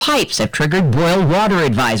pipes have triggeed boil water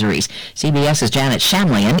advisories. CBS's Janet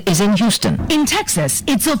Shamlian is in Houston. In Texas,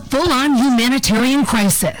 it's a full-on humanitarian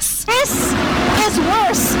crisis. This is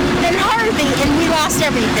worse than Harvey, and we lost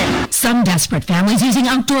everything. Some desperate families using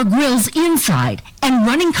outdoor grills inside and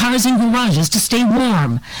running cars in garages to stay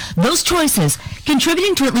warm. Those choices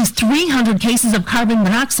contributing to at least 300 cases of carbon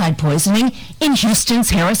monoxide poisoning in Houston's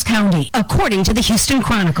Harris County, according to the Houston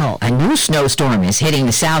Chronicle. A new snowstorm is hitting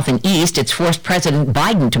the south and east. It's forced President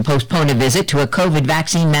Biden to postpone a visit to a COVID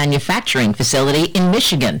vaccine manufacturing facility in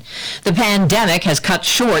Michigan. The pandemic has cut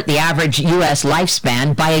short the average U.S.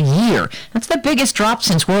 lifespan by a year. That's the biggest drop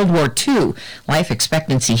since World War II. Life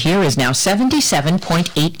expectancy here is now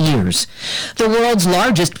 77.8 years. The world's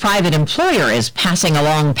largest private employer is passing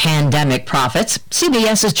along pandemic profits.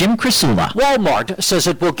 CBS's Jim Crisula. Walmart says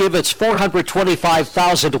it will give its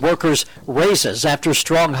 425,000 workers raises after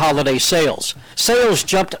strong holiday sales. Sales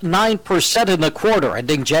jumped 9% in the quarter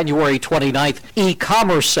ending January 29th.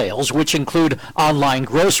 E-commerce sales, which include online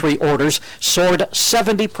grocery orders, soared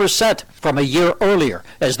 70% from a year earlier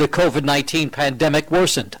as the COVID-19 pandemic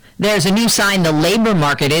worsened. There's a new sign the labor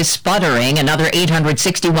market is sputtering. Another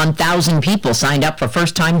 861,000 people signed up for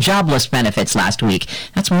first-time jobless benefits last week.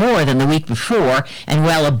 That's more than the week before and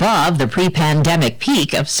well above the pre-pandemic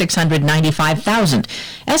peak of 695,000.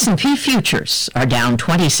 S&P futures are down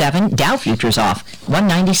 27, Dow futures off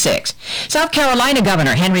 196. South Carolina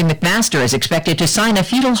Governor Henry McMaster is expected to sign a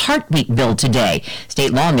fetal heartbeat bill today.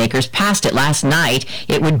 State lawmakers passed it last night.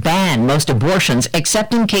 It would ban most abortions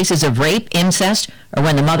except in cases of rape, incest, or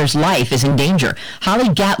when the mother's life is in danger. Holly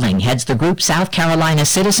Gatling heads the group South Carolina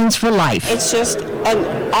Citizens for Life. It's just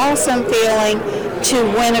an awesome feeling to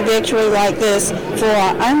win a victory like this for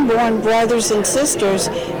our unborn brothers and sisters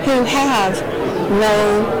who have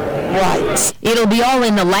no rights. It'll be all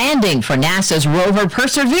in the landing for NASA's rover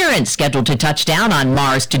Perseverance, scheduled to touch down on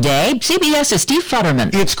Mars today. CBS's Steve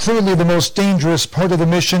Futterman. It's clearly the most dangerous part of the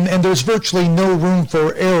mission, and there's virtually no room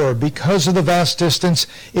for error. Because of the vast distance,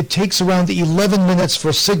 it takes around 11 minutes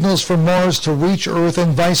for signals from Mars to reach Earth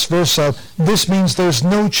and vice versa. This means there's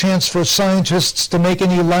no chance for scientists to make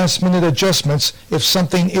any last-minute adjustments if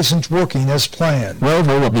something isn't working as planned.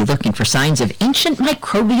 Rover will be looking for signs of ancient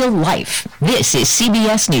microbial life. This is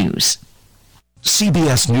CBS News.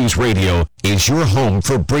 CBS News Radio is your home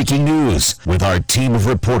for breaking news. With our team of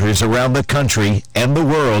reporters around the country and the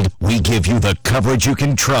world, we give you the coverage you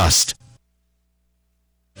can trust.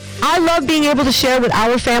 I love being able to share with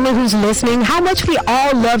our family who's listening how much we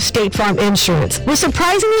all love State Farm Insurance. With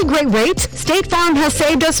surprisingly great rates, State Farm has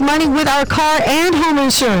saved us money with our car and home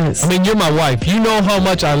insurance. I mean, you're my wife. You know how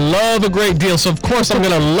much I love a great deal, so of course I'm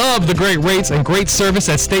going to love the great rates and great service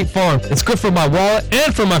at State Farm. It's good for my wallet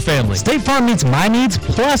and for my family. State Farm meets my needs,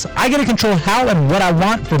 plus I get to control how and what I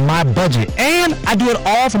want for my budget. And I do it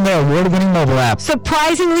all from their award-winning mobile app.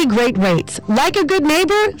 Surprisingly great rates. Like a good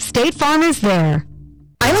neighbor, State Farm is there.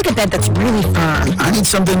 I like a bed that's really firm. I need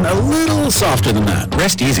something a little softer than that.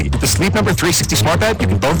 Rest easy. With the Sleep Number 360 Smart Bed, you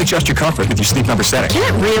can both adjust your comfort with your Sleep Number setting. Can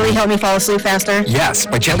it really help me fall asleep faster? Yes,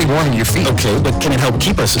 by gently warming your feet. Okay, but can it help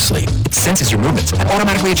keep us asleep? It senses your movements and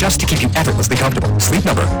automatically adjusts to keep you effortlessly comfortable. Sleep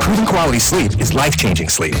Number, proven quality sleep is life-changing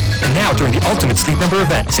sleep. And now, during the Ultimate Sleep Number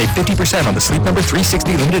event, save 50% on the Sleep Number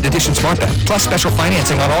 360 Limited Edition Smart Bed, plus special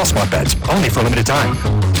financing on all smart beds, only for a limited time.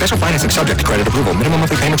 Special financing subject to credit approval. Minimum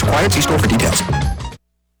monthly payments required. See store for details.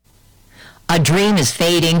 A dream is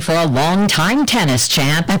fading for a long-time tennis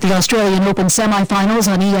champ. At the Australian Open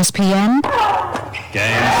semifinals on ESPN.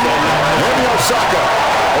 Game. Naomi Osaka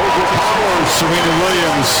overpowers Serena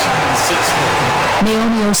Williams.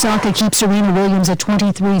 Naomi Osaka keeps Serena Williams at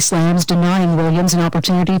 23 slams, denying Williams an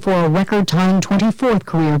opportunity for a record-tying 24th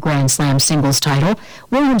career Grand Slam singles title.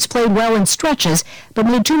 Williams played well in stretches, but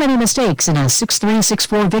made too many mistakes in a 6-3,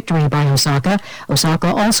 6-4 victory by Osaka. Osaka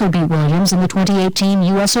also beat Williams in the 2018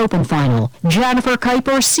 U.S. Open final. Jennifer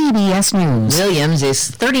Kuiper, CBS News. Williams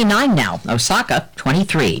is 39 now. Osaka,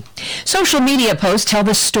 23. Social media posts tell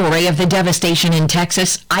the story of the devastation in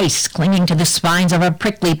Texas. Ice clinging to the spines of a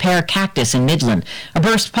prickly pear cactus in Midland. A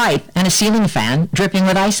burst pipe and a ceiling fan dripping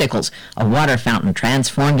with icicles. A water fountain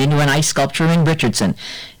transformed into an ice sculpture in Richardson.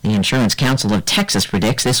 The Insurance Council of Texas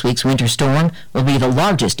predicts this week's winter storm will be the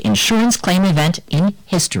largest insurance claim event in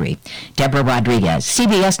history. Deborah Rodriguez,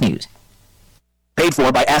 CBS News. Paid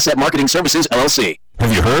for by Asset Marketing Services, LLC.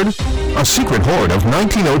 Have you heard? A secret hoard of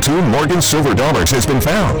 1902 Morgan silver dollars has been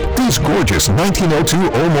found. These gorgeous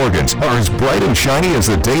 1902 old Morgans are as bright and shiny as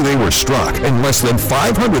the day they were struck, and less than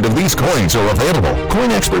 500 of these coins are available.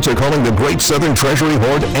 Coin experts are calling the Great Southern Treasury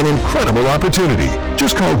Hoard an incredible opportunity.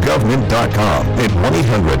 Just call government.com at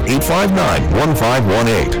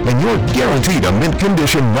 1-800-859-1518, and you're guaranteed a mint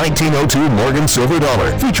condition 1902 Morgan silver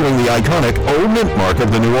dollar featuring the iconic Old Mint mark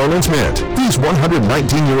of the New Orleans Mint. These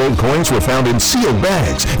 119-year-old coins were found in sealed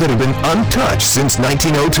bags that have been untouched since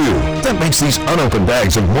 1902. That makes these unopened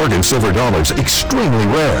bags of Morgan silver dollars extremely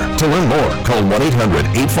rare. To learn more, call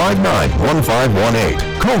 1-800-859-1518.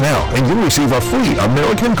 Call now and you'll receive a free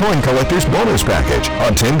American Coin Collector's Bonus Package,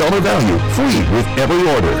 a $10 value, free with every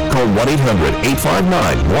order. Call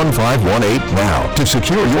 1-800-859-1518 now to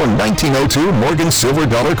secure your 1902 Morgan silver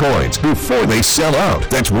dollar coins before they sell out.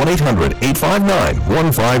 That's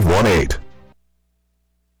 1-800-859-1518.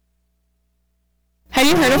 Have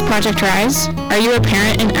you heard of Project Rise? Are you a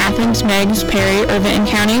parent in Athens, Meigs, Perry, or Vinton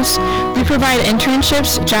counties? We provide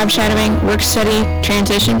internships, job shadowing, work study,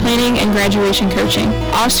 transition planning, and graduation coaching.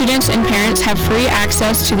 All students and parents have free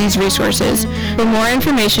access to these resources. For more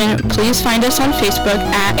information, please find us on Facebook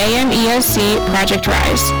at AMESC Project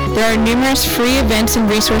Rise. There are numerous free events and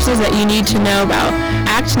resources that you need to know about.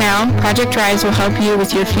 Act now. Project Rise will help you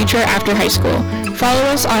with your future after high school. Follow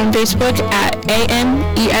us on Facebook at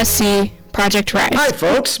AMESC Project Rise. Hi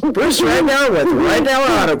folks, Bruce right now with Right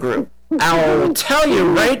Now Auto Group. I'll tell you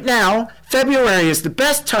right now, February is the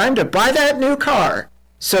best time to buy that new car.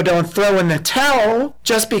 So don't throw in the towel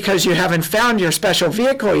just because you haven't found your special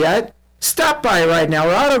vehicle yet. Stop by Right Now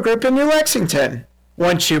Auto Group in New Lexington.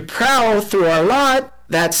 Once you prowl through our lot,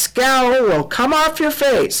 that scowl will come off your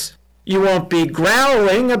face. You won't be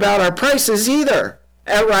growling about our prices either.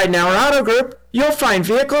 At Right Now Auto Group, you'll find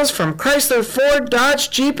vehicles from Chrysler, Ford, Dodge,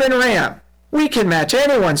 Jeep, and Ram. We can match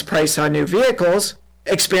anyone's price on new vehicles.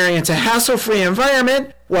 Experience a hassle-free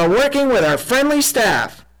environment while working with our friendly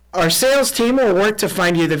staff. Our sales team will work to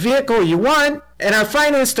find you the vehicle you want, and our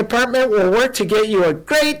finance department will work to get you a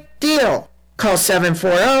great deal. Call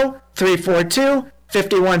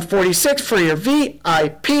 740-342-5146 for your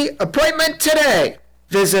VIP appointment today.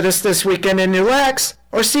 Visit us this weekend in New Lex,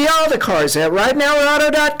 or see all the cars at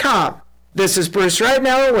RideNowAuto.com. This is Bruce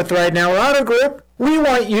Ridenauer with Right Now Auto Group. We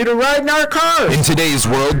want you to ride in our cars. In today's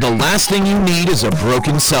world, the last thing you need is a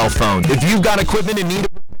broken cell phone. If you've got equipment in need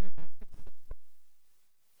of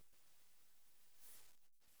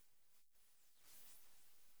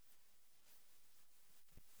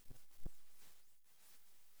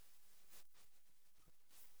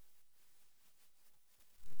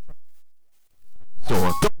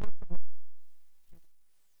store.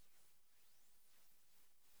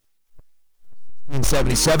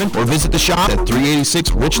 77 or visit the shop at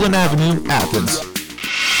 386 Richland Avenue, Athens.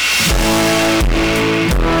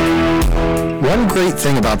 One great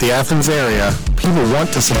thing about the Athens area, people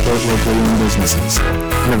want to support locally owned businesses.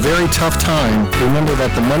 In a very tough time, remember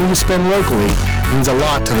that the money you spend locally means a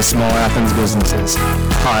lot to the small Athens businesses.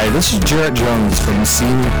 Hi, this is Jarrett Jones from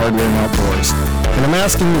Scene Hardware and Outdoors, and I'm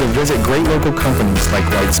asking you to visit great local companies like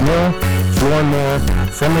White's Mill, Floor & More,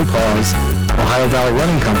 Friendly Paws, Ohio Valley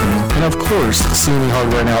Running Company, and of course, Scene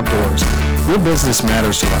Hardware and Outdoors. Your business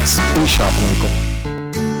matters to us. Please shop local.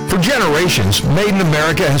 For generations, Made in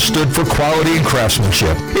America has stood for quality and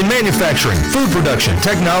craftsmanship in manufacturing, food production,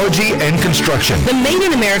 technology, and construction. The Made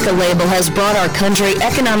in America label has brought our country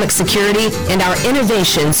economic security and our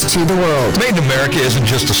innovations to the world. Made in America isn't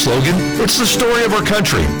just a slogan, it's the story of our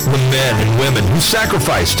country, the men and women who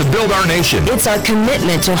sacrificed to build our nation. It's our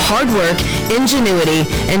commitment to hard work, ingenuity,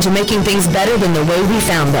 and to making things better than the way we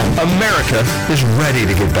found them. America is ready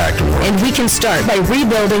to get back to work. And we can start by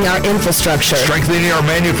rebuilding our infrastructure, strengthening our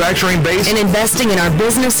manufacturing base, and investing in our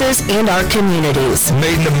businesses and our communities.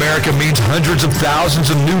 Made in America means hundreds of thousands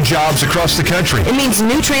of new jobs across the country. It means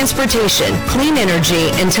new transportation, clean energy,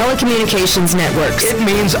 and telecommunications networks. It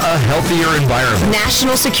means a healthier environment,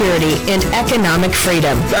 national security, and economic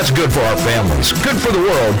freedom. That's good for our families, good for the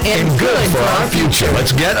world, and good for our future. Let's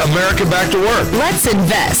get America back to work. Let's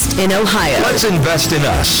invest in Ohio. Let's invest in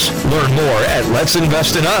us. Learn more at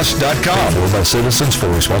let'sinvestinus.com. Paid for by Citizens for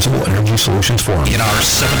Responsible Energy Solutions Forum. In our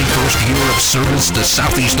 71st year of service to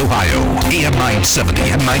Southeast Ohio, AM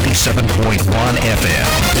 970 and 97.1 FM.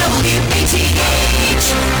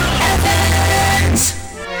 WATH Athens.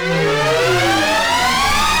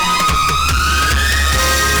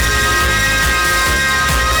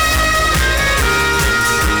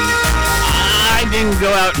 I didn't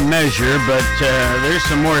go out and measure, but there's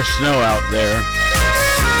some more snow out there.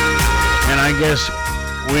 And I guess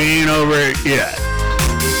we ain't over it yet.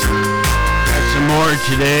 Some more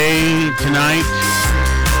tonight.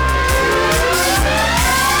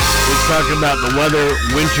 We'll talk about the weather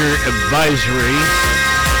winter advisory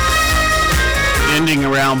ending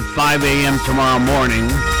around 5 a.m. tomorrow morning.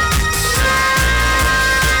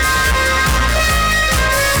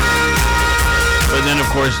 But then, of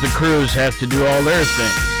course, the crews have to do all their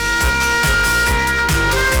things.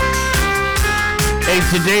 Hey,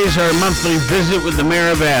 today's our monthly visit with the Mayor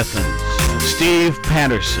of Athens, Steve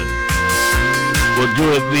Patterson. We'll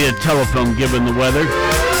do it via telephone given the weather,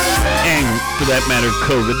 and for that matter,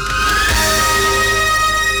 COVID.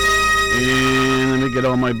 And let me get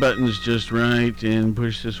all my buttons just right and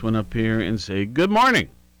push this one up here and say good morning.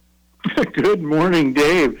 Good morning,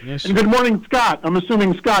 Dave. Yes, and good morning, Scott. I'm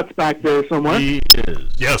assuming Scott's back there somewhere. He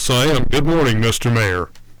is. Yes, I am. Good morning, Mr. Mayor.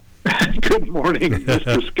 Good morning,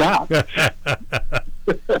 Mr. Scott.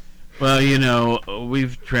 Well, you know,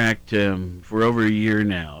 we've tracked for over a year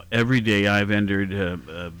now. Every day I've entered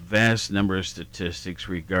a vast number of statistics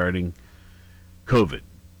regarding COVID.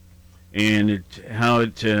 And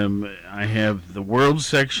I have the world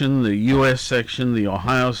section, the U.S. section, the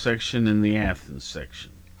Ohio section, and the Athens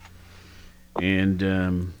section.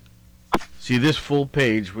 And see this full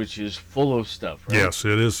page, which is full of stuff, right? Yes,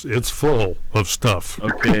 it is. It's full of stuff.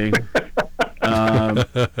 Okay.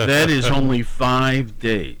 That is only 5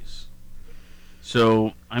 days.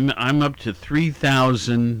 So I'm up to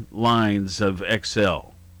 3,000 lines of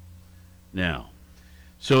Excel now.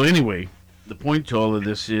 So anyway, the point to all of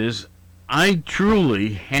this is I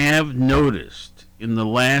truly have noticed in the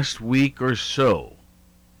last week or so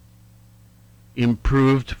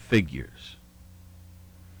improved figures.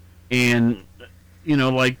 And, you know,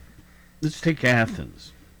 like, let's take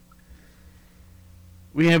Athens.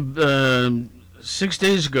 We have, 6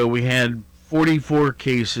 days ago, we had 44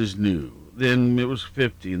 cases new. Then it was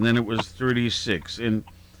 50, and then it was 36. And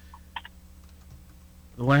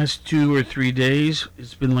the last 2 or 3 days,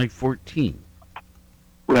 it's been like 14.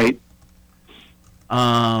 Right.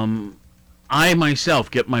 I myself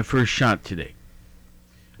get my first shot today.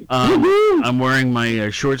 I'm wearing my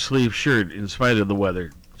short sleeve shirt in spite of the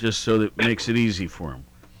weather, just so that it makes it easy for him.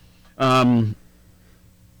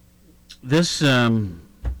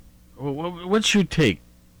 What's your take,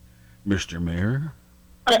 Mr. Mayor?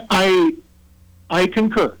 I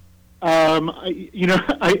concur.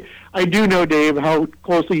 I do know, Dave, how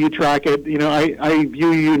closely you track it. You know, I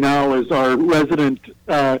view you now as our resident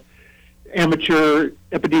amateur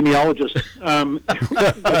epidemiologist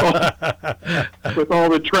with all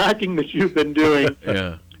the tracking that you've been doing.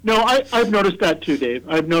 Yeah. No, I've noticed that too, Dave.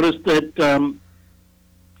 I've noticed that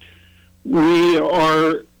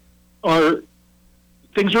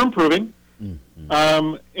things are improving, and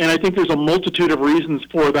I think there's a multitude of reasons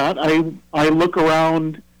for that. I look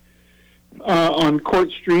around on Court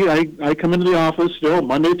Street. I come into the office still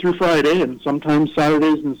Monday through Friday, and sometimes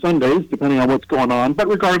Saturdays and Sundays, depending on what's going on. But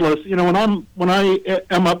regardless, you know, when I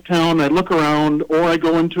am uptown, I look around, or I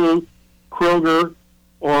go into Kroger,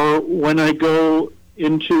 or when I go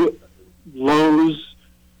into Lowe's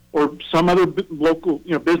or some other local,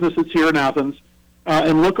 businesses here in Athens,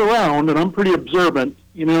 and look around, and I'm pretty observant.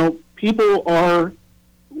 You know, people are,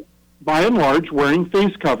 by and large, wearing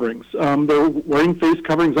face coverings. They're wearing face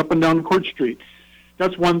coverings up and down Court Street.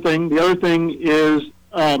 That's one thing. The other thing is,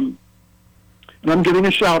 and I'm giving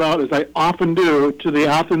a shout out, as I often do, to the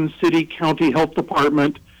Athens City County Health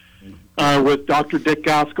Department with Dr. Dick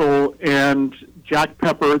Gaskell and Jack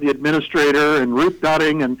Pepper, the administrator, and Ruth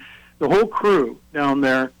Dudding, and the whole crew down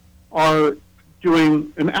there are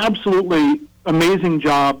doing an absolutely amazing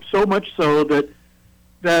job, so much so that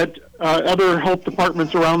other health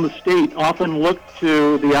departments around the state often look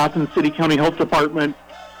to the Athens City County Health Department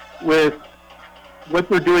with what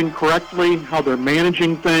they're doing correctly, how they're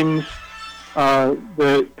managing things.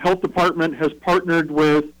 The health department has partnered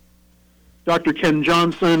with Dr. Ken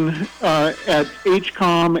Johnson at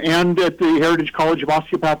HCOM and at the Heritage College of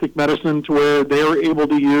Osteopathic Medicine, to where they are able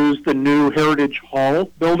to use the new Heritage Hall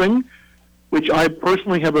building, which I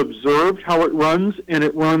personally have observed how it runs, and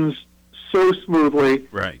it runs so smoothly.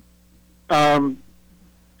 Right.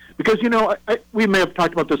 Because, we may have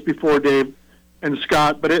talked about this before, Dave and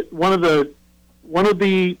Scott, but one of the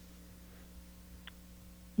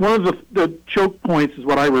choke points is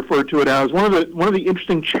what I refer to it as. One of the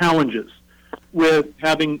interesting challenges with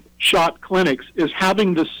having shot clinics is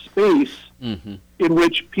having the space in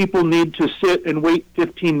which people need to sit and wait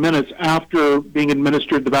 15 minutes after being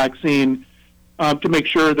administered the vaccine to make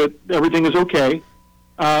sure that everything is okay.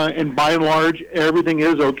 And by and large, everything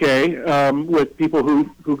is okay with people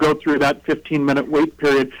who go through that 15-minute wait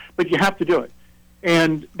period. But you have to do it.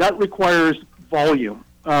 And that requires volume.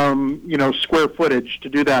 square footage to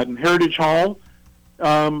do that. And Heritage Hall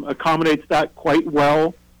accommodates that quite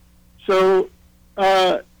well. So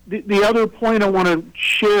the other point I want to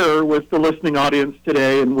share with the listening audience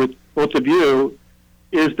today and with both of you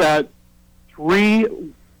is that 3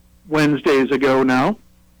 Wednesdays ago now,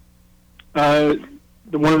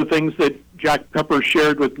 one of the things that Jack Pepper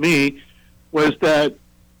shared with me was that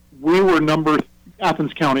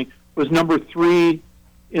Athens County was number 3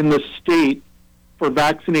 in the state for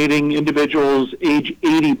vaccinating individuals age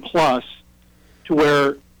 80 plus, to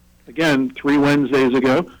where, again, 3 Wednesdays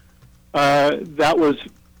ago, that was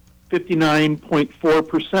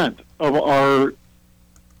 59.4% of our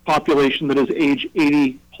population that is age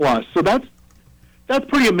 80 plus. So that's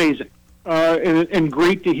pretty amazing, and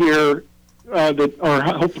great to hear that our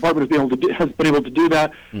health department has been able to do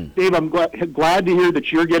that. Dave, I'm glad to hear that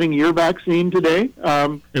you're getting your vaccine today.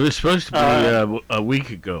 It was supposed to be a week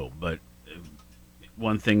ago, but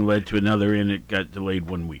one thing led to another, and it got delayed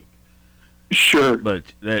 1 week. Sure, but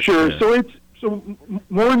sure. So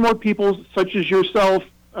more and more people, such as yourself,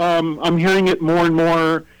 I'm hearing it more and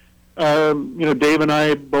more. Dave and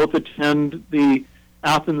I both attend the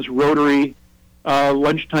Athens Rotary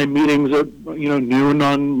lunchtime meetings at noon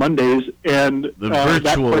on Mondays, and the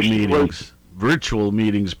virtual meetings. Virtual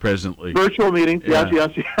meetings presently. Virtual meetings, yes,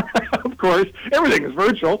 of course. Everything is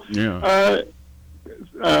virtual. Yeah.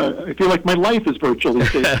 I feel like my life is virtual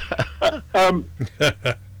these days.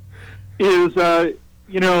 The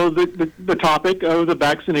topic of the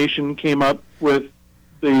vaccination came up with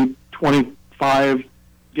the 25,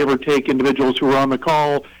 give or take, individuals who were on the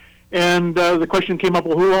call, and the question came up,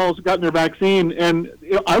 well, who all has gotten their vaccine? And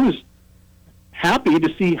I was happy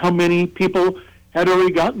to see how many people had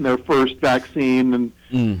already gotten their first vaccine,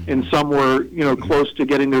 and some were, close to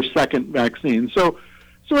getting their second vaccine. So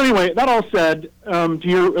anyway, that all said, to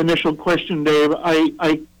your initial question, Dave,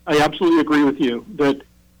 I absolutely agree with you that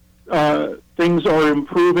things are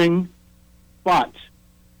improving, but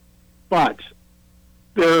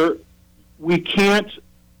we can't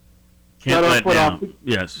let our foot off.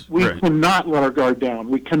 Yes, we cannot let our guard down.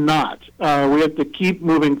 We cannot. We have to keep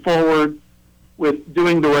moving forward with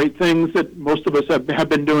doing the right things that most of us have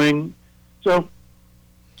been doing. So,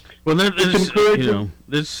 well, let me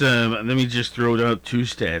just throw out 2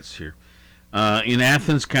 stats here. In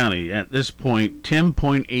Athens County, at this point,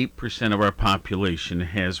 10.8% of our population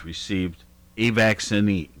has received a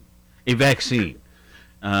vaccine.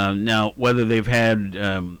 Now, whether they've had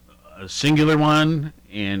a singular one,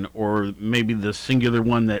 or maybe the singular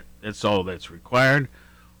one that's all that's required,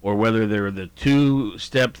 or whether they're the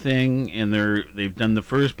 2-step thing and they've done the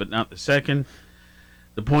first but not the second.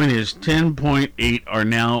 The point is 10.8 are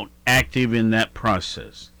now active in that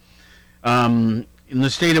process. In the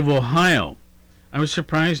state of Ohio, I was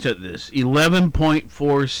surprised at this,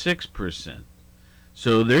 11.46%.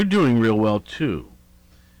 So they're doing real well too.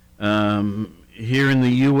 Here in the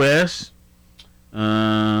U.S.,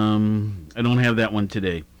 I don't have that one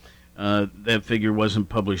today. That figure wasn't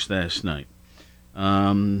published last night.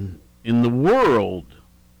 In the world,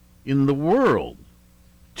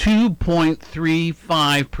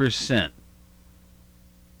 2.35%.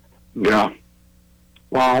 Yeah.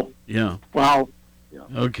 Wow. Yeah. Wow. Yeah.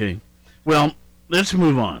 Okay. Well, let's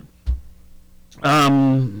move on.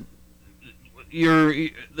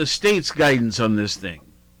 The state's guidance on this thing.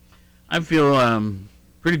 I feel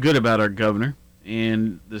pretty good about our governor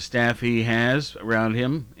and the staff he has around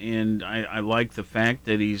him, and I like the fact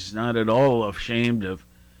that he's not at all ashamed of,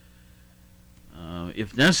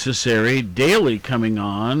 if necessary, daily coming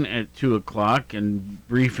on at 2 o'clock and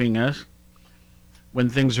briefing us. When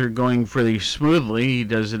things are going pretty smoothly, he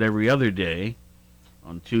does it every other day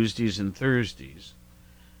on Tuesdays and Thursdays.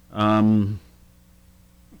 I'm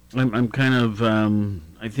kind of,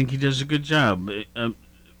 I think he does a good job.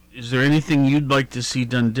 Is there anything you'd like to see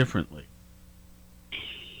done differently?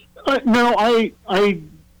 No, I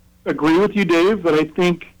agree with you, Dave, but I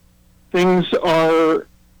think things are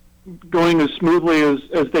going as smoothly as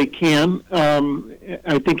they can.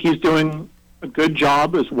 I think he's doing a good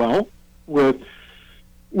job as well with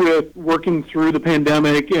working through the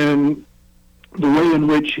pandemic and the way in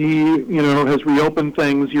which he, has reopened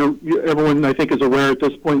things. Everyone, I think, is aware at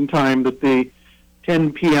this point in time that the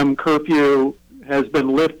 10 p.m. curfew has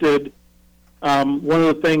been lifted. One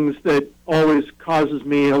of the things that always causes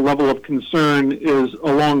me a level of concern is,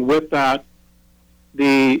 along with that,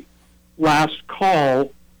 the last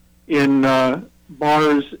call in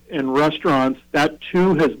bars and restaurants. That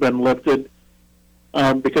too has been lifted,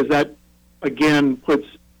 because that again puts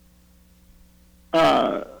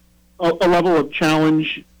a level of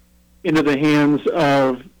challenge into the hands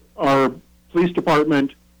of our police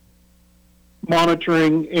department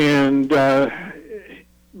monitoring and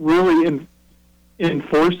really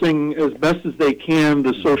enforcing as best as they can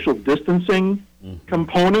the social distancing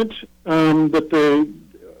component that the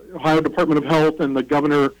Ohio Department of Health and the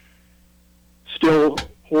governor still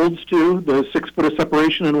holds to, the 6 foot of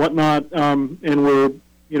separation and whatnot. And we're,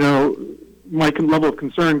 my level of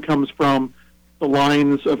concern comes from the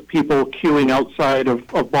lines of people queuing outside of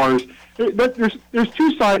bars. There's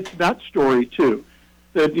two sides to that story too.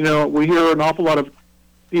 That we hear an awful lot of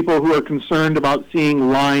people who are concerned about seeing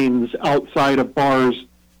lines outside of bars,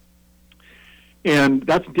 and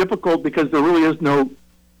that's difficult because there really is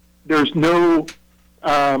there's no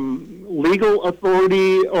legal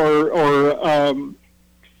authority or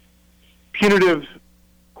punitive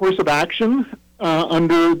course of action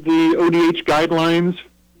under the ODH guidelines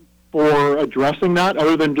for addressing that,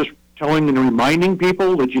 other than just telling and reminding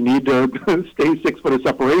people that you need to stay 6 foot of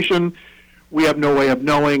separation. We have no way of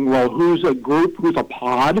knowing, well, who's a group, who's a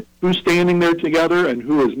pod, who's standing there together and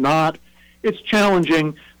who is not. It's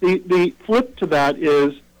challenging. The flip to that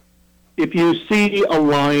is if you see a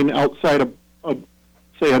line outside of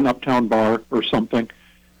say, an uptown bar or something,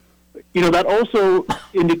 that also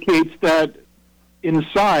indicates that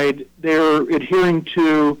inside they're adhering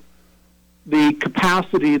to the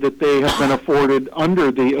capacity that they have been afforded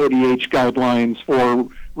under the ODH guidelines for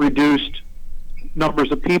reduced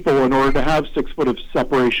numbers of people in order to have 6 foot of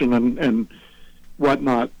separation and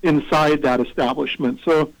whatnot inside that establishment.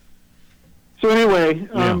 So anyway,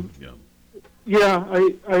 I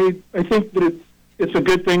think that it's a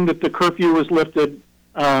good thing that the curfew was lifted.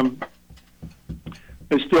 I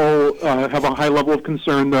still have a high level of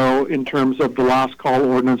concern, though, in terms of the last call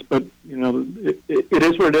ordinance, but it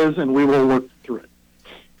is what it is, and we will work through it.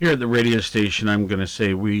 Here at the radio station, I'm going to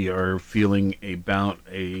say we are feeling about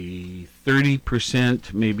a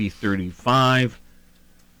 30%, maybe 35%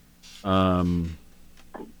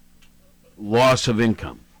 loss of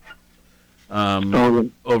income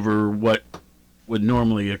over what would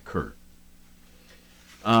normally occur.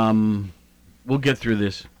 We'll get through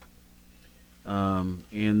this.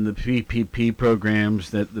 And the PPP programs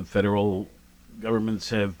that the federal governments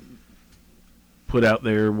have put out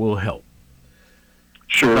there will help.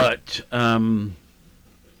 Sure. But some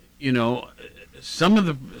of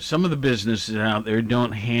the businesses out there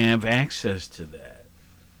don't have access to that.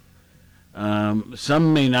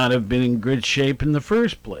 Some may not have been in good shape in the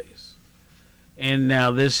first place, and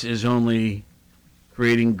now this is only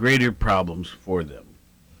creating greater problems for them.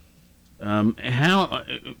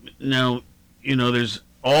 There's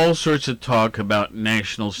all sorts of talk about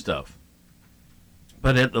national stuff,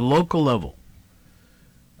 but at the local level,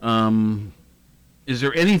 is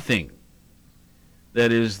there anything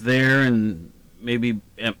that is there, and maybe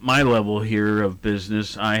at my level here of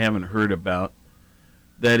business I haven't heard about,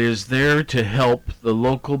 that is there to help the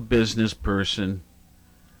local business person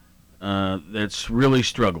that's really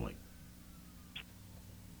struggling?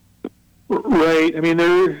 Right. I mean,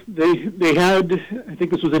 they had, I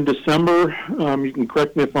think this was in December, you can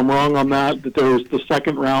correct me if I'm wrong on that there was the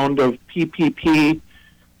second round of PPP,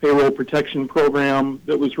 Payroll Protection Program,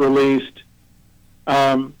 that was released.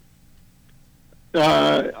 I'm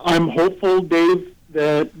hopeful, Dave,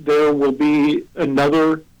 that there will be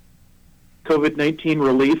another COVID-19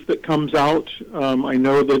 relief that comes out. I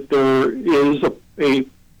know that there is a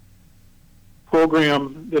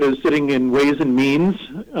program that is sitting in Ways and Means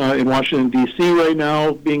in Washington, D.C. right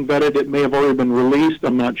now, being vetted. It may have already been released.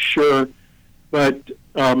 I'm not sure. But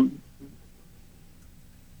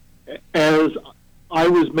as I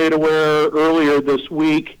was made aware earlier this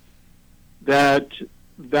week, that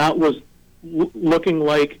was looking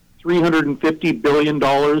like $350 billion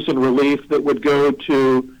in relief that would go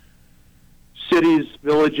to cities,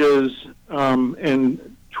 villages,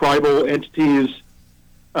 and tribal entities.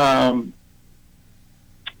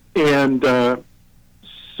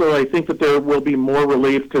 So I think that there will be more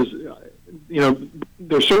relief because,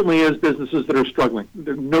 there certainly is businesses that are struggling.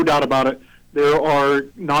 There's no doubt about it. There are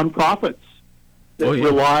nonprofits that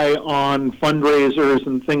rely on fundraisers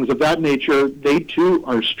and things of that nature. They, too,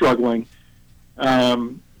 are struggling.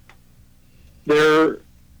 There's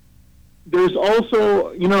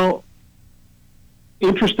also,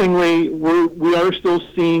 interestingly, we are still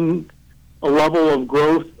seeing a level of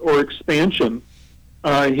growth or expansion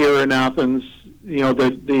here in Athens.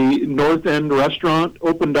 The North End restaurant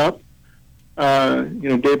opened up.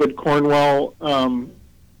 David Cornwell,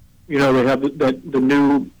 they have the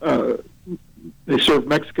new, they serve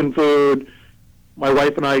Mexican food. My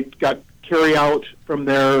wife and I got carry out from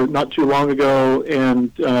there not too long ago,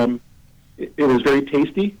 and it was very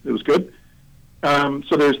tasty. It was good.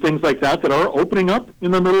 So there's things like that are opening up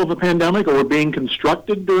in the middle of a pandemic or were being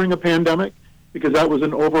constructed during a pandemic, because that was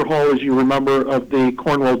an overhaul, as you remember, of the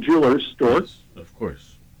Cornwall Jewelers store. Yes, of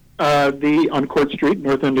course. On Court Street,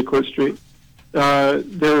 north end of Court Street.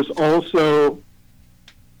 There's also,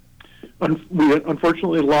 we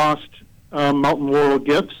unfortunately lost Mountain Laurel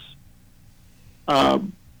Gifts,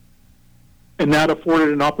 and that afforded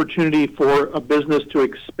an opportunity for a business to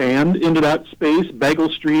expand into that space. Bagel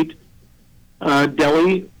Street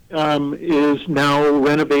Deli is now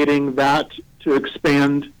renovating that to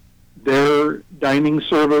expand their dining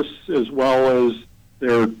service as well as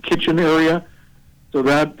their kitchen area. So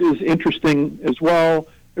that is interesting as well.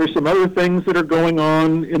 There's some other things that are going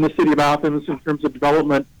on in the city of Athens in terms of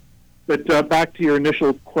development. But back to your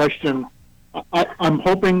initial question, I'm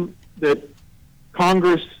hoping that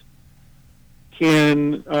Congress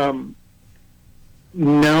can,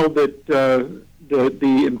 now that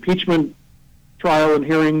the impeachment trial and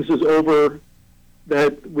hearings is over,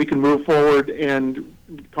 that we can move forward and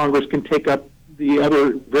Congress can take up the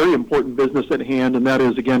other very important business at hand, and that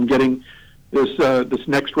is, again, getting this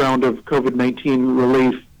next round of COVID-19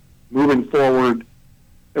 relief moving forward,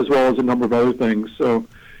 as well as a number of other things. So,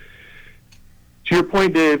 to your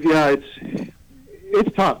point, Dave, yeah,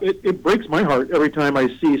 it's tough. It breaks my heart every time I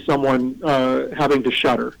see someone having to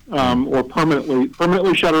shutter, or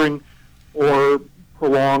permanently shuttering, or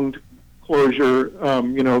prolonged closure.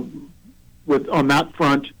 With on that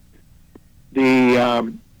front,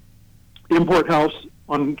 the Import House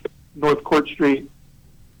on North Court Street,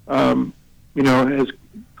 has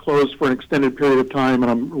closed for an extended period of time,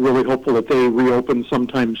 and I'm really hopeful that they reopen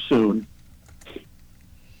sometime soon.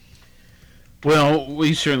 Well,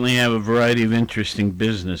 we certainly have a variety of interesting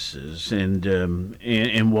businesses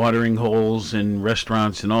and watering holes and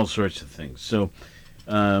restaurants and all sorts of things. So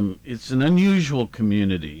it's an unusual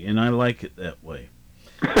community, and I like it that way.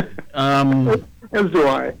 As do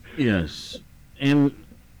I. Yes. And,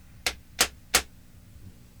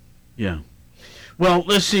 yeah. Well,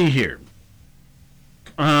 let's see here.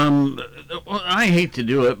 I hate to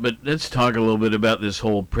do it, but let's talk a little bit about this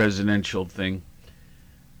whole presidential thing.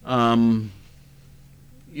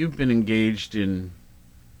 You've been engaged in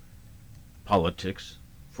politics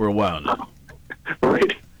for a while now.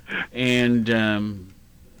 Right. And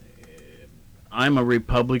I'm a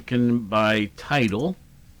Republican by title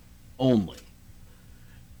only.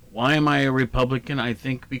 Why am I a Republican? I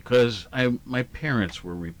think because my parents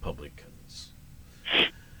were Republicans.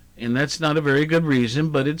 And that's not a very good reason,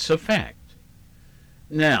 but it's a fact.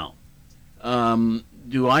 Now,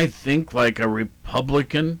 do I think like a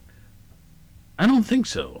Republican? I don't think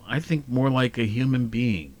so. I think more like a human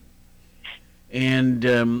being. And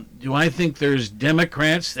do I think there's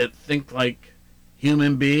Democrats that think like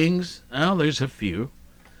human beings? Well, there's a few.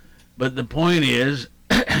 But the point is,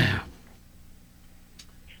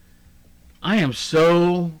 I am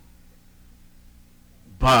so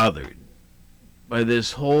bothered by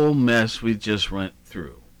this whole mess we just went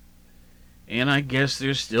through. And I guess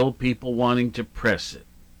there's still people wanting to press it.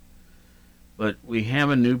 But we have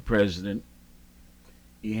a new president.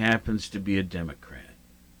 He happens to be a Democrat.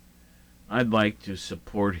 I'd like to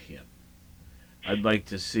support him. I'd like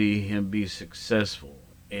to see him be successful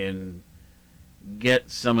and get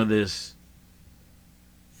some of this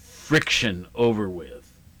friction over with.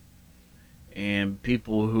 And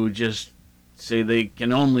people who just say they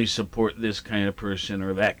can only support this kind of person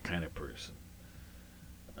or that kind of person.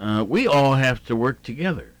 We all have to work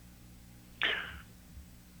together.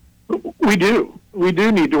 We do. We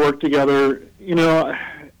do need to work together.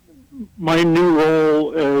 My new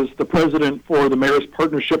role as the president for the Mayor's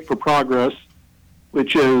Partnership for Progress,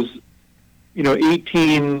 which is,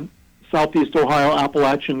 18 Southeast Ohio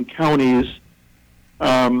Appalachian counties,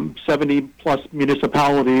 70 plus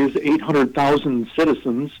municipalities, 800,000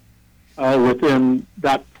 citizens within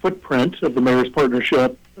that footprint of the Mayor's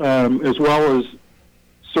Partnership, as well as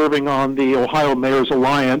serving on the Ohio Mayor's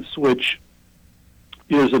Alliance, which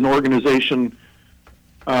is an organization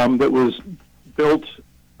that was built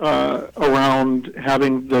around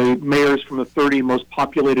having the mayors from the 30 most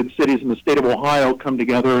populated cities in the state of Ohio come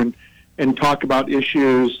together and talk about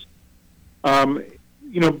issues.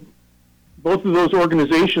 Both of those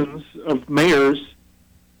organizations of mayors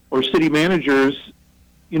or city managers,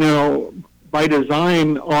 by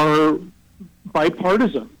design are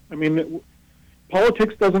bipartisan. I mean,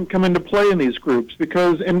 politics doesn't come into play in these groups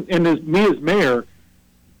because, and as me as mayor,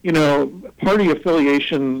 party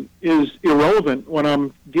affiliation is irrelevant when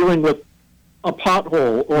I'm dealing with a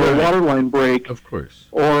pothole or a water line break, of course,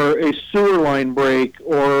 or a sewer line break,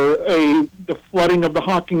 or the flooding of the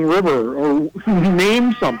Hocking River, or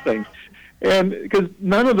name something. And because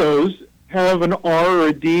none of those have an R or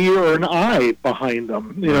a D or an I behind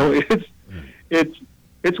them. You know,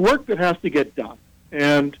 it's work that has to get done.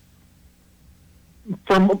 And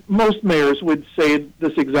most mayors would say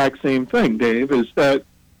this exact same thing, Dave, is that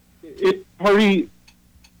party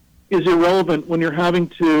is irrelevant when you're having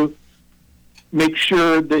to make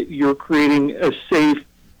sure that you're creating a safe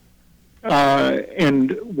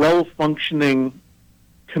and well-functioning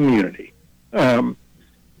community. I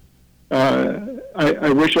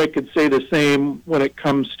wish I could say the same when it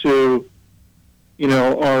comes to, you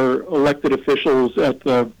know, our elected officials at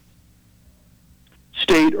the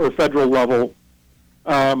state or federal level.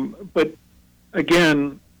 But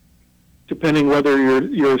again, depending whether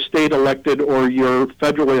you're state elected or you're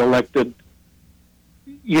federally elected,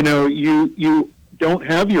 you know, you don't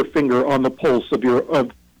have your finger on the pulse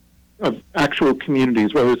of actual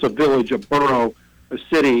communities, whether it's a village, a borough, a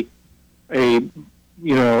city, a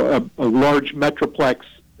large metroplex.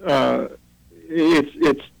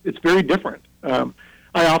 It's very different. I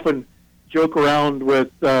often joke around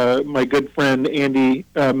with my good friend Mayor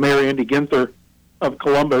Andy Ginther of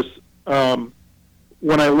Columbus,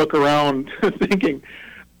 when I look around thinking,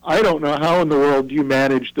 I don't know how in the world you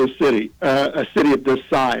manage this city, a city of this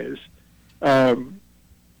size, as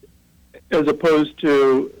opposed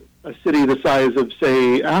to a city the size of,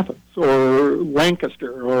 say, Athens or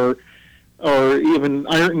Lancaster or even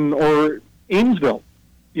Ironton or Amesville.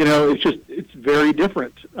 You know, it's very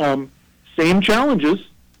different. Same challenges,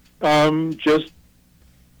 just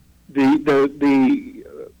the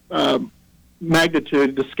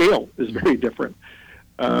magnitude, the scale is very different.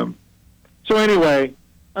 So anyway,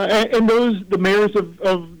 and the mayors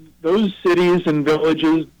of those cities and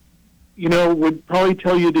villages, you know, would probably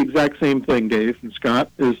tell you the exact same thing, Dave and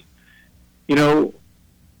Scott, is, you know,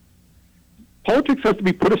 politics has to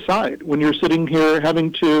be put aside when you're sitting here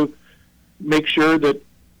having to make sure that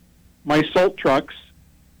my salt trucks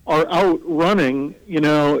are out running, you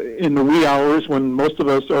know, in the wee hours when most of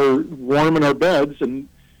us are warm in our beds, and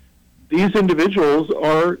these individuals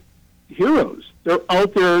are heroes. They're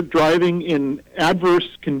out there driving in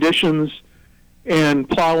adverse conditions and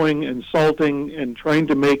plowing and salting and trying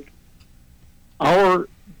to make our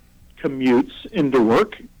commutes into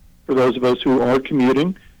work, for those of us who are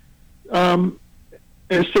commuting,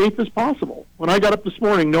 as safe as possible. When I got up this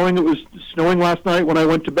morning, knowing it was snowing last night when I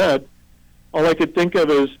went to bed, all I could think of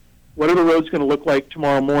is, what are the roads going to look like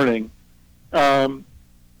tomorrow morning? And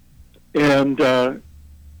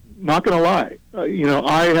not going to lie, you know,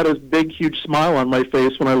 I had a big, huge smile on my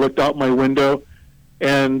face when I looked out my window,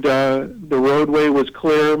 and the roadway was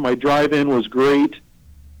clear. My drive-in was great,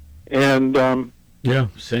 and yeah,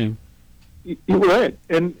 same. Right,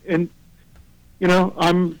 and you know,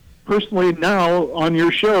 I'm personally now on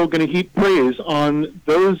your show going to heap praise on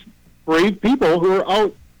those brave people who are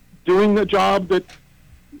out doing the job that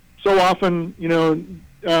so often, you know,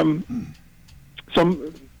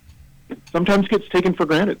 sometimes gets taken for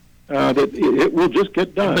granted. That it will just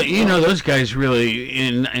get done. But you know, those guys really,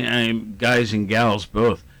 and guys and gals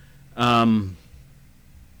both,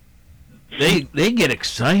 they get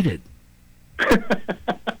excited.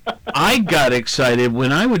 I got excited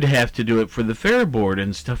when I would have to do it for the fair board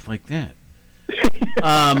and stuff like that.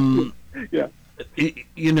 Yeah.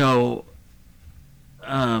 You know,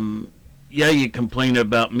 yeah, you complain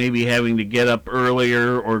about maybe having to get up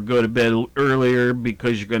earlier or go to bed earlier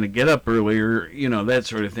because you're going to get up earlier, you know, that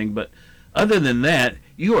sort of thing. But other than that,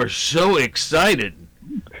 you are so excited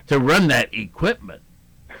to run that equipment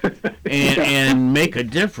and make a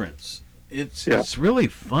difference. It's really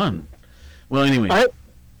fun. Well, anyway.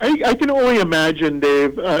 I can only imagine,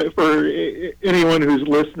 Dave, for anyone who's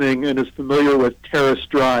listening and is familiar with Terrace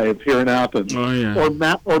Drive here in Athens,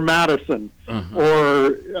 or Madison,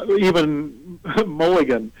 or even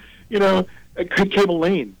Mulligan, you know, Cable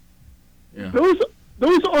Lane. Yeah.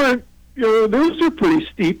 Those aren't, you know, those are pretty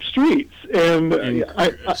steep streets, and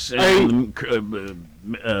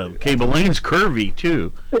Cable Lane's curvy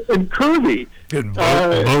too, and curvy.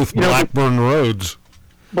 Both Blackburn roads.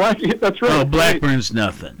 That's right. Oh, Blackburn's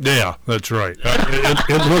nothing. Yeah, that's right.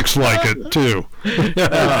 It looks like it, too.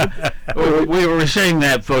 We were saying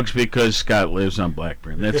that, folks, because Scott lives on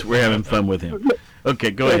Blackburn. We're having fun with him.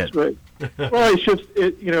 Okay, go ahead. That's right. Well, it's just,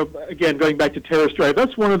 you know, again, going back to Terrace Drive,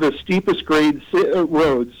 that's one of the steepest grade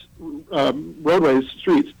roads, roadways,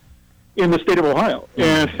 streets in the state of Ohio.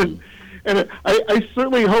 And I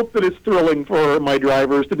certainly hope that it's thrilling for my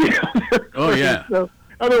drivers to be out there. Oh, yeah. So,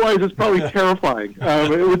 otherwise, it's probably terrifying.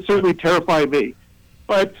 It would certainly terrify me.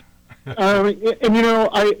 But, and you know,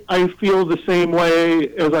 I feel the same way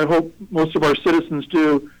as I hope most of our citizens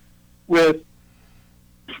do with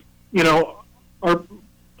our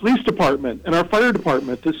police department and our fire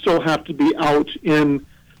department that still have to be out in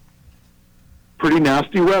pretty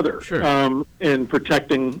nasty weather, and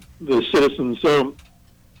protecting the citizens. So,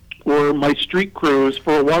 or my street crews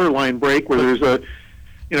for a water line break where there's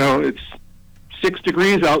it's 6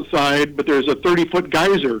 degrees outside, but there's a 30-foot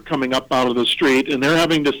geyser coming up out of the street, and they're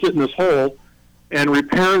having to sit in this hole and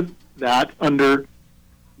repair that under,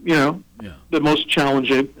 the most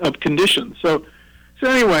challenging of conditions. So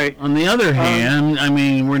anyway. On the other hand, I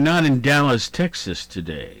mean, we're not in Dallas, Texas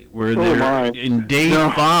today. We're there in day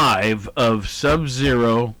 5 of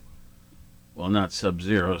sub-zero. Well, not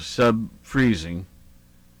sub-zero, sub-freezing.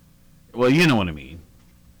 Well, you know what I mean.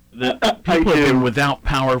 The people have been without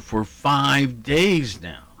power for 5 days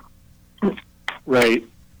now. Right.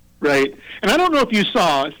 And I don't know if you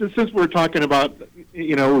saw, since we're talking about,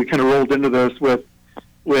 we kind of rolled into this with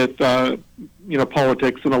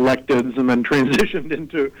politics and electeds, and then transitioned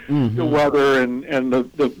into the weather and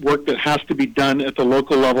the work that has to be done at the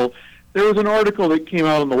local level. There was an article that came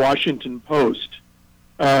out in the Washington Post,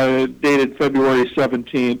 dated February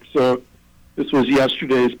 17th. So this was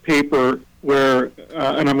yesterday's paper, where,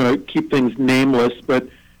 and I'm going to keep things nameless, but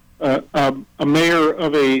a mayor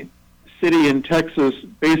of a city in Texas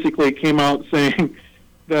basically came out saying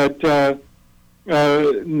that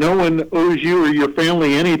no one owes you or your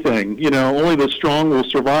family anything. Only the strong will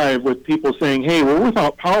survive, with people saying, hey, we're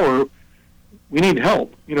without power. We need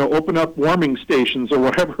help. Open up warming stations or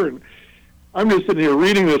whatever. And I'm just sitting here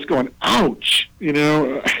reading this going, ouch.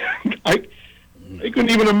 I couldn't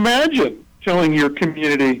even imagine telling your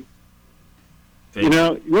community,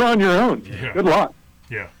 you're on your own. Yeah. Good luck.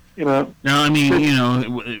 Yeah. Now, I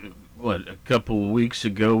mean, a couple of weeks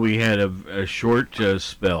ago we had a short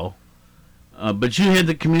spell, but you had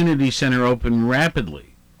the community center open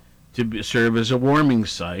rapidly to serve as a warming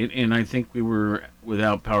site, and I think we were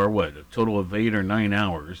without power, a total of 8 or 9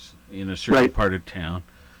 hours in a certain part of town.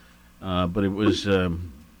 But it was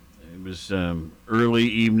early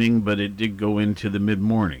evening, but it did go into the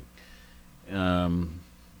mid-morning.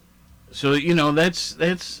 So that's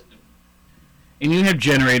and you have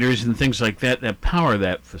generators and things like that power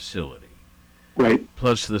that facility, right?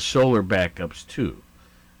 Plus the solar backups too.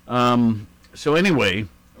 So anyway,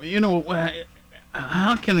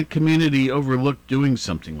 how can a community overlook doing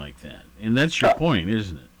something like that? And that's your point,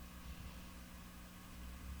 isn't it?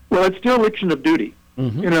 Well, it's dereliction of duty.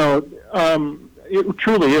 Mm-hmm. It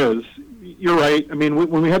truly is. You're right. I mean,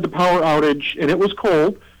 when we had the power outage and it was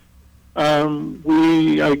cold,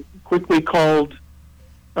 I quickly called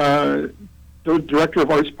the director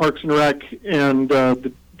of Arts, Parks, and Rec and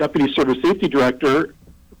the deputy service safety director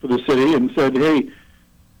for the city and said, hey,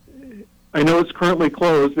 I know it's currently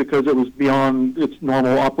closed because it was beyond its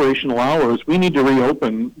normal operational hours. We need to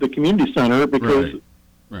reopen the community center because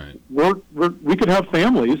we could have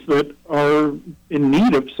families that are in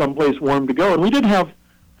need of someplace warm to go. And we did have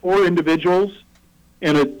 4 individuals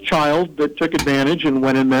and a child that took advantage and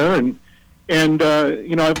went in there. And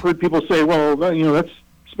I've heard people say, well, that's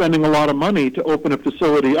spending a lot of money to open a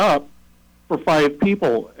facility up for 5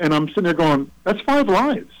 people. And I'm sitting there going, that's 5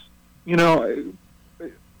 lives.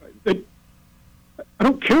 I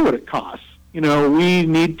don't care what it costs. We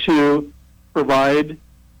need to provide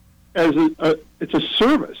as it's a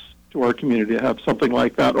service to our community to have something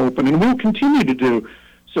like that open, and we'll continue to do.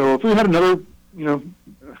 So if we had another,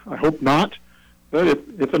 I hope not, but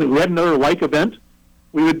if we had another like event,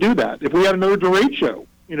 we would do that. If we had another derecho,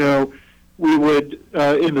 we would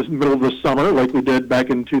in the middle of the summer, like we did back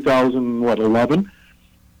in 2011.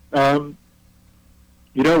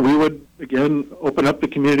 We would again open up the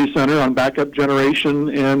community center on backup generation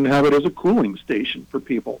and have it as a cooling station for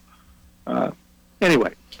people.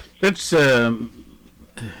 Anyway, that's. I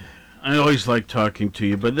always like talking to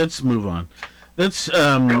you, but let's move on. That's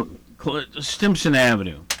Stimson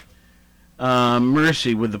Avenue.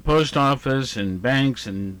 Mercy, with the post office and banks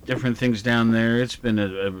and different things down there, it's been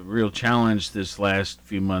a real challenge this last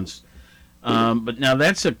few months. But now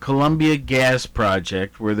that's a Columbia Gas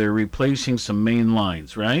project where they're replacing some main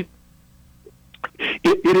lines, right?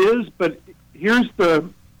 It is, but here's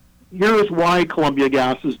why Columbia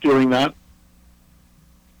Gas is doing that,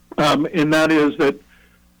 and that is that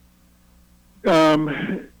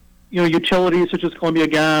utilities such as Columbia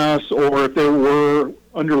Gas, or if there were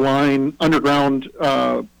underground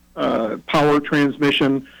power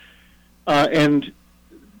transmission, and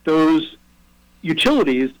those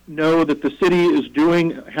utilities know that the city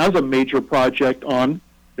has a major project on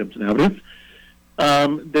Stimson Avenue,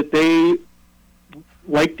 that they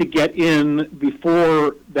like to get in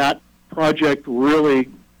before that project really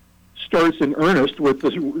starts in earnest with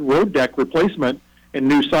this road deck replacement, and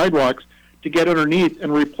new sidewalks to get underneath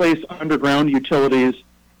and replace underground utilities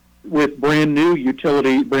with brand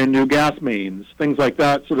new gas mains, things like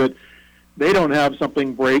that, so that they don't have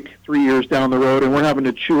something break 3 years down the road and we're having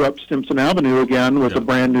to chew up Stimson Avenue again with a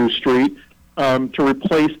brand new street to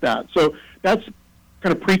replace that. So that's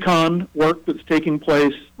kind of pre-con work that's taking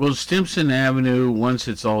place. Will Stimson Avenue, once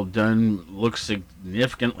it's all done, look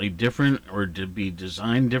significantly different or to be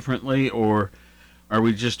designed differently, or are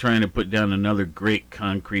we just trying to put down another great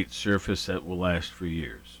concrete surface that will last for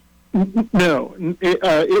years? No,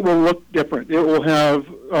 it will look different. It will have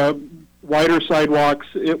wider sidewalks.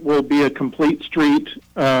 It will be a complete street.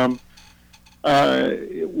 We're not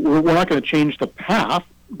going to change the path,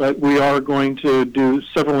 but we are going to do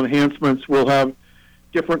several enhancements. We'll have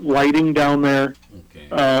different lighting down there.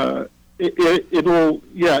 Okay. It will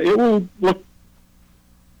look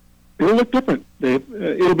different, Dave.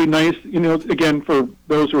 It'll be nice, again, for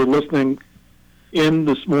those who are listening in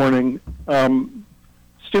this morning.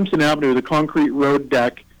 Stimson Avenue, the concrete road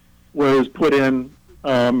deck, was put in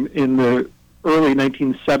the early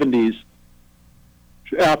 1970s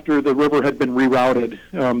after the river had been rerouted.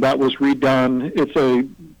 That was redone. It's a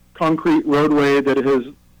concrete roadway that has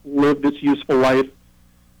lived its useful life,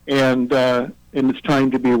 and it's time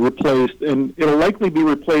to be replaced. And it'll likely be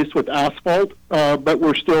replaced with asphalt, but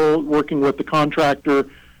we're still working with the contractor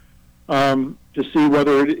to see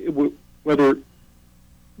whether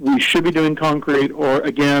we should be doing concrete or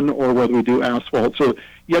whether we do asphalt. So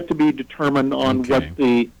yet to be determined on what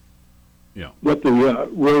the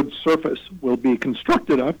road surface will be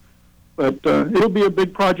constructed of. But it'll be a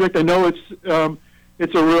big project. I know it's a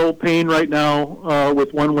real pain right now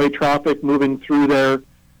with one-way traffic moving through there.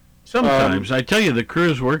 Sometimes. I tell you, the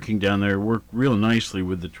crews working down there work real nicely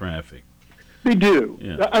with the traffic. They do.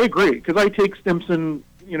 Yeah. I agree, because I take Stimson,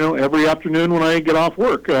 every afternoon when I get off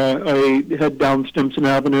work. I head down Stimson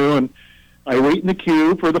Avenue, and I wait in the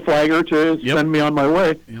queue for the flagger to send me on my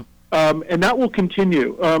way. Yep. And that will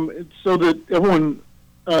continue so that everyone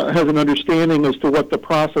has an understanding as to what the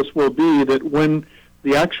process will be, that when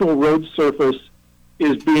the actual road surface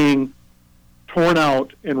is being torn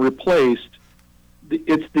out and replaced,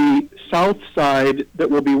 it's the south side that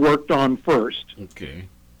will be worked on first. Okay.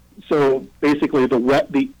 So basically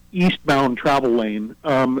the eastbound travel lane.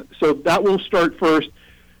 So that will start first.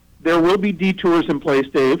 There will be detours in place,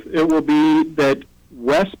 Dave. It will be that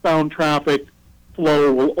westbound traffic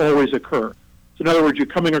flow will always occur. So in other words, you're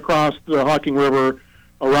coming across the Hocking River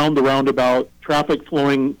around the roundabout, traffic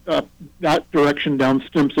flowing up that direction down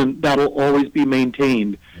Stimson, that'll always be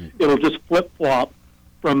maintained. It'll just flip-flop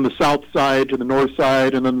from the south side to the north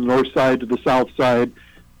side, and then the north side to the south side.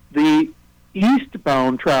 The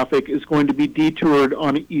eastbound traffic is going to be detoured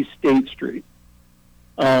on East State Street.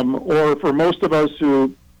 Or for most of us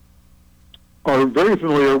who are very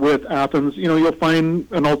familiar with Athens, you'll find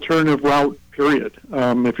an alternative route, period.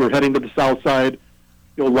 If you're heading to the south side,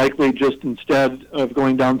 you'll likely just, instead of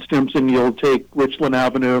going down Stimson, you'll take Richland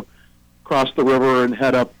Avenue, cross the river, and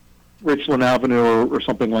head up Richland Avenue or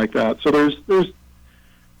something like that. So there's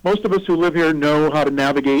most of us who live here know how to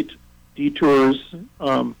navigate detours.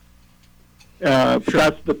 But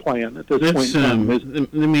that's the plan at this point in time.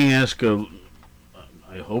 Let me ask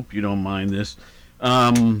I hope you don't mind this.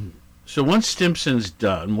 So once Stimson's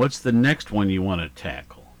done, what's the next one you want to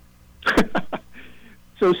tackle?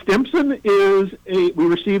 So Stimson we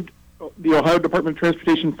received the Ohio Department of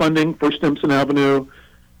Transportation funding for Stimson Avenue,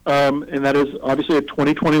 and that is obviously a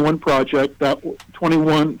 2021 project. That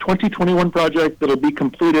 2021 project that'll be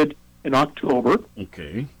completed in October.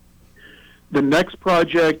 Okay. The next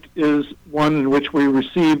project is one in which we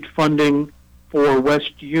received funding for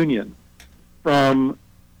West Union from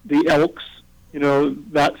the Elks,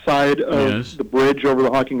 that side of the bridge over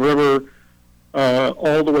the Hocking River,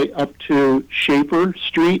 all the way up to Schaefer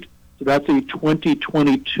Street. So that's a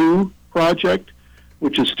 2022 project,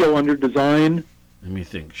 which is still under design. Let me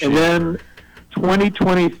think. And then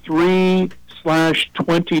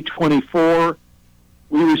 2023/2024,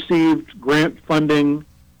 we received grant funding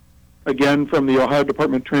again from the Ohio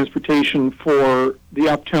Department of Transportation for the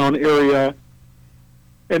uptown area,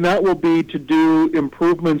 and that will be to do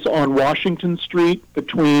improvements on Washington Street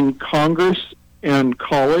between Congress and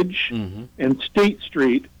College, and State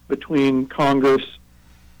Street between Congress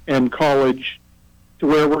and College, to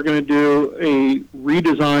where we're going to do a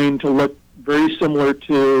redesign to look very similar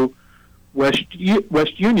to West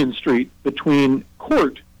Union Street between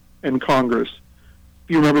Court and Congress.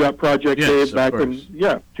 You remember that project, Dave, back in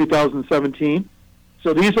 2017?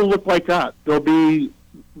 So these will look like that. They'll be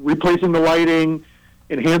replacing the lighting,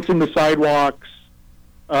 enhancing the sidewalks,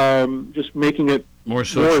 just making it More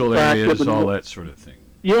social areas, and all that sort of thing.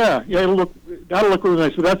 Yeah, that'll look really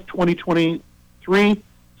nice. So that's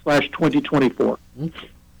 2023/2024. Okay.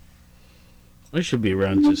 I should be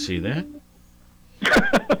around to see that.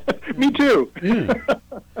 Me too. Yeah.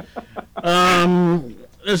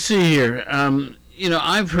 Let's see here.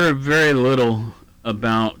 I've heard very little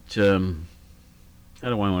about, how do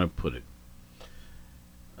I want to put it?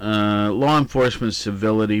 Law enforcement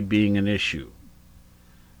civility being an issue.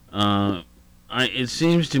 It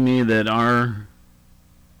seems to me that our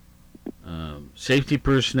safety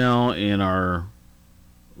personnel and our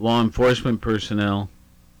law enforcement personnel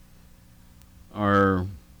are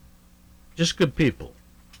just good people.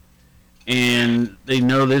 And they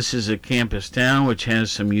know this is a campus town which has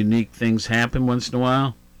some unique things happen once in a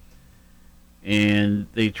while. And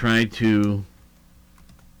they try to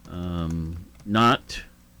not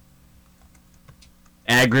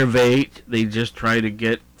aggravate. They just try to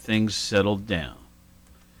get things settled down.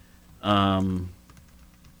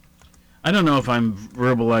 I don't know if I'm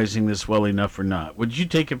verbalizing this well enough or not. Would you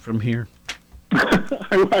take it from here?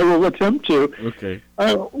 I will attempt to. Okay.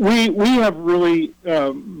 We have really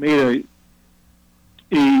made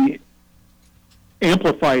a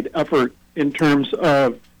amplified effort in terms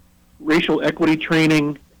of racial equity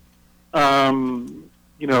training,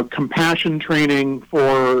 compassion training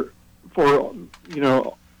for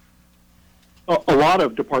a lot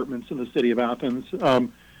of departments in the city of Athens,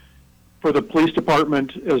 for the police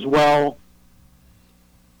department as well.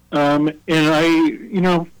 And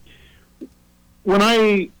when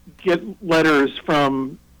I get letters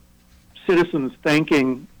from citizens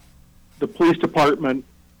thanking the police department,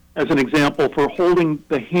 as an example, for holding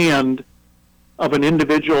the hand of an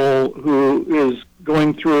individual who is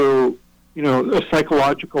going through, a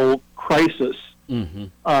psychological crisis,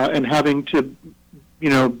 and having to,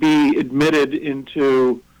 be admitted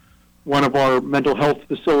into one of our mental health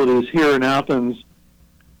facilities here in Athens,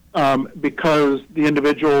 because the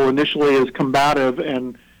individual initially is combative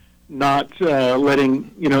and not letting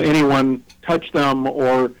anyone touch them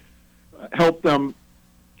or help them.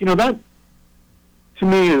 That to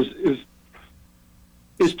me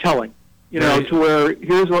is telling. To where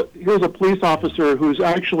here's a police officer who's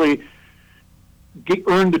actually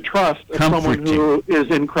earned the trust of someone who is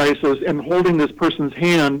in crisis and holding this person's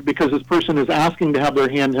hand, because this person is asking to have their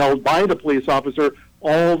hand held by the police officer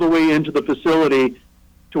all the way into the facility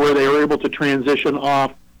to where they are able to transition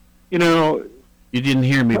off. You didn't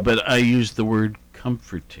hear me, but I used the word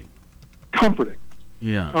comforting. Comforting.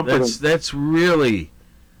 Yeah, Comforting. That's really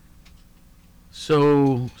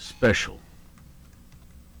so special.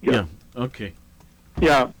 Yeah. Okay.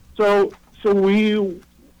 Yeah. So we,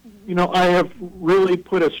 I have really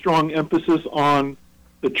put a strong emphasis on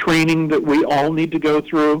the training that we all need to go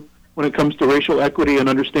through when it comes to racial equity and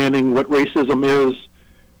understanding what racism is,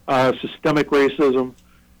 systemic racism.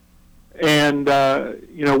 And,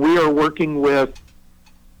 we are working with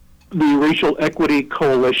the Racial Equity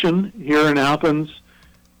Coalition here in Athens,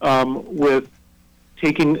 with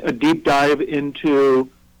taking a deep dive into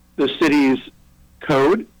the city's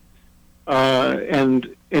code,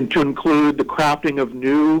 and to include the crafting of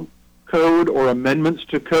new code or amendments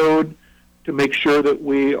to code to make sure that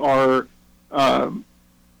we are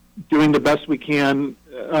doing the best we can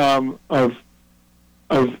of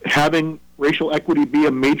having racial equity be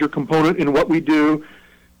a major component in what we do.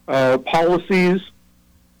 Policies,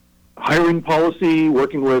 hiring policy,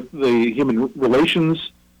 working with the Human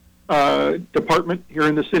Relations Department here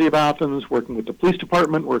in the city of Athens, working with the police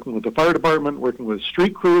department, working with the fire department, working with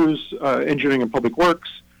street crews, engineering and public works,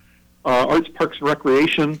 arts, parks, and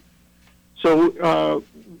recreation. So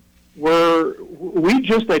we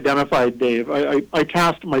just identified, Dave, I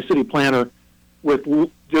tasked my city planner with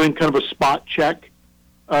doing kind of a spot check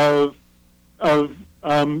of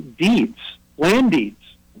deeds, land deeds,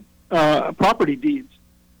 property deeds,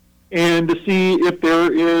 and to see if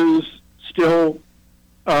there is still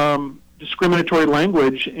discriminatory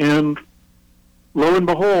language. And lo and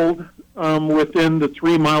behold, within the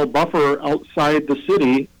 3-mile buffer outside the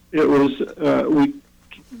city, it was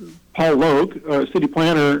Paul Logue, city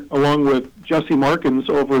planner, along with Jesse Markins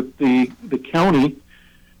over at the county,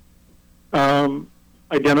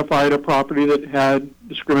 identified a property that had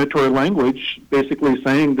discriminatory language, basically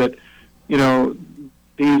saying that,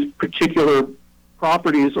 these particular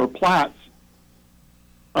properties or plats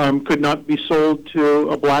could not be sold to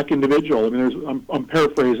a black individual. I mean, I'm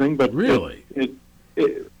paraphrasing, but really,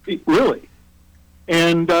 it really.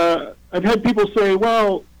 And I've had people say,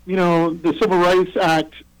 well, the Civil Rights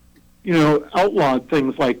Act, outlawed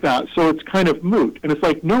things like that, so it's kind of moot. And it's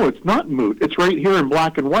like, no, it's not moot. It's right here in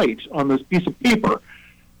black and white on this piece of paper.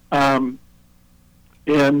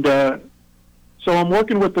 And so I'm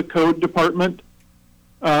working with the code department,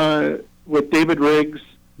 with David Riggs,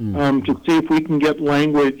 to see if we can get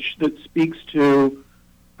language that speaks to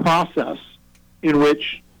process in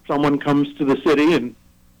which someone comes to the city and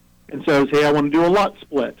says, hey, I want to do a lot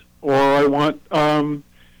split, or I want to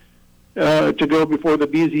go before the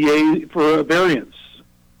BZA for a variance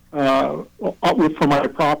for my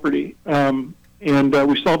property. And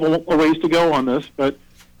we still have a ways to go on this, but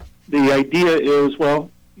the idea is, well,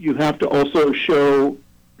 you have to also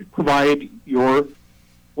provide your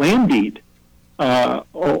land deed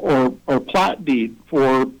or plat deed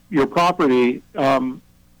for your property.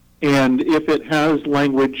 And if it has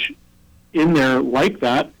language in there like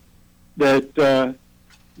that the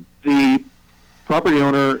property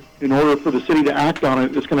owner, in order for the city to act on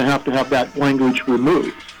it, is going to have that language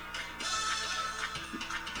removed.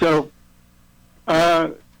 So,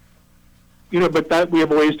 but that we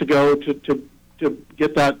have a ways to go to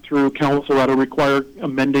get that through council. That'll require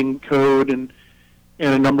amending code and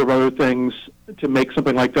a number of other things to make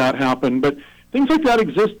something like that happen. But things like that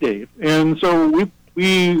exist, Dave. And so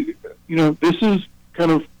we this is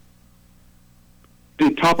kind of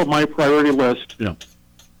the top of my priority list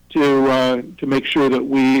to make sure that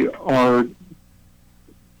we are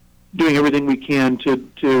doing everything we can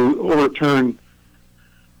to overturn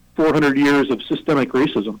 400 years of systemic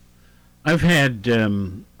racism. I've had, of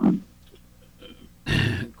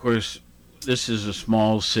course, this is a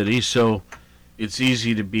small city, so it's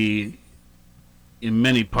easy to be in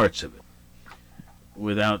many parts of it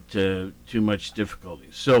without too much difficulty.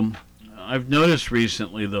 So I've noticed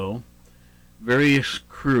recently, though, various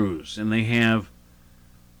crews, and they have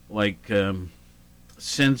like a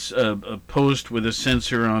post with a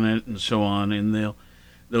sensor on it and so on, and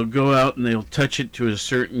they'll go out and they'll touch it to a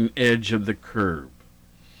certain edge of the curb,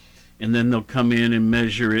 and then they'll come in and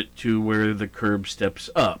measure it to where the curb steps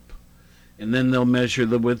up, and then they'll measure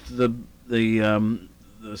the width of the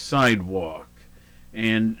sidewalk,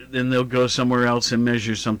 and then they'll go somewhere else and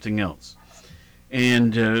measure something else,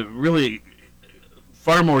 and really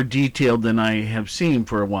far more detailed than I have seen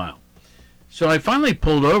for a while. So I finally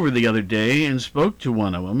pulled over the other day and spoke to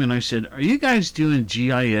one of them, and I said, "Are you guys doing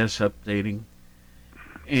GIS updating?"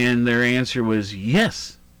 And their answer was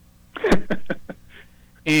yes.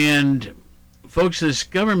 And folks, this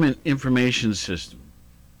government information system,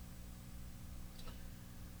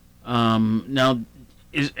 now,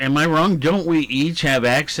 am I wrong? Don't we each have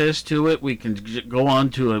access to it? We can go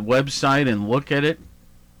onto a website and look at it?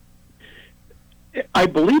 I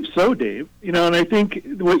believe so, Dave. And I think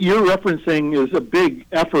what you're referencing is a big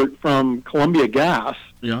effort from Columbia Gas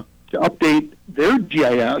to update their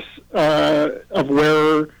GIS of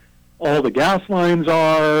where all the gas lines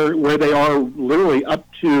are, where they are literally up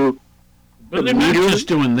to. But they're not just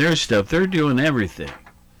doing their stuff; they're doing everything.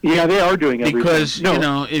 Yeah, they are doing everything. Because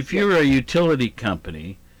if you're a utility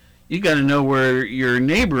company, you got to know where your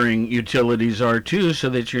neighboring utilities are too, so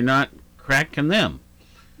that you're not cracking them.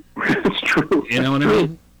 That's true. You know what I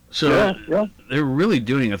mean? So they're really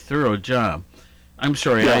doing a thorough job. I'm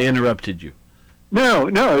sorry, I interrupted you. No,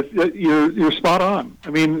 you're spot on. I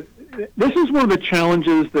mean, this is one of the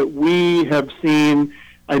challenges that we have seen.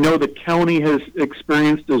 I know the county has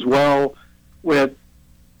experienced as well, with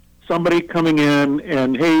somebody coming in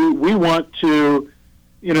and, hey, we want to,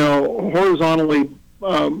 horizontally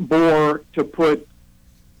bore to put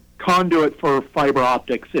conduit for fiber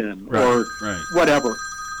optics in, or whatever.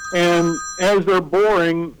 And as they're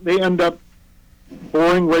boring, they end up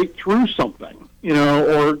boring right through something,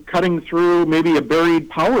 or cutting through maybe a buried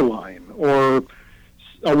power line or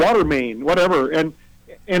a water main, whatever. And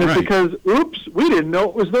it's because, oops, we didn't know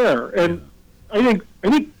it was there. And I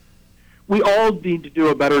think we all need to do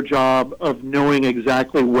a better job of knowing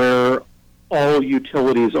exactly where all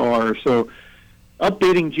utilities are. So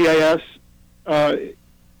updating GIS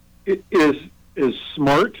is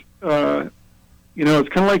smart. It's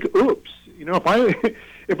kind of like, oops,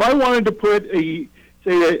 if I wanted to put a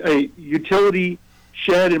utility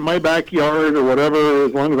shed in my backyard or whatever,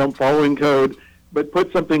 as long as I'm following code, but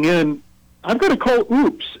put something in, I've got to call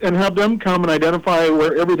oops and have them come and identify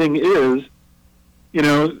where everything is,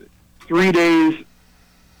 3 days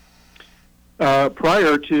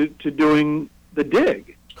prior to doing the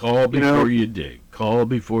dig. Call before you dig. Call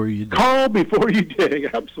before you dig. Call before you dig.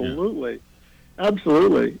 Absolutely. Yeah.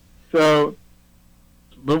 Absolutely. So.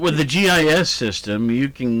 But with the GIS system, you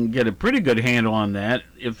can get a pretty good handle on that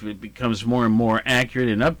if it becomes more and more accurate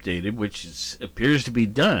and updated, which appears to be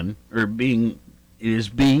done, or is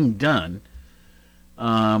being done,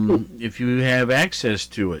 if you have access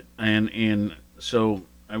to it. And so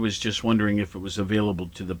I was just wondering if it was available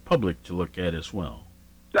to the public to look at as well.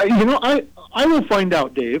 I will find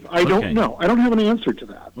out, Dave. I don't know. I don't have an answer to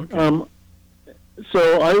that. Okay.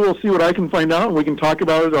 So I will see what I can find out, and we can talk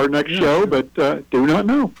about it our next show, but do not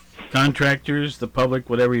know. Contractors, the public,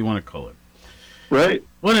 whatever you want to call it. Right.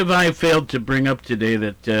 What have I failed to bring up today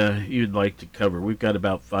that you'd like to cover? We've got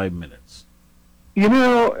about 5 minutes.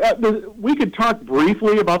 We could talk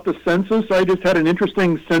briefly about the census. I just had an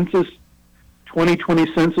interesting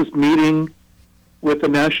 2020 census meeting with the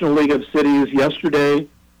National League of Cities yesterday.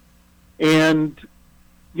 And,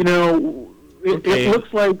 it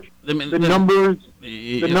looks like the numbers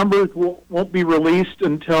won't be released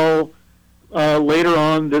until later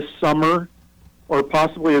on this summer, or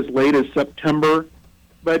possibly as late as September.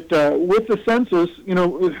 But with the census,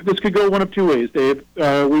 this could go one of two ways, Dave.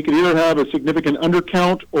 We could either have a significant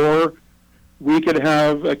undercount, or we could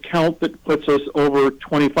have a count that puts us over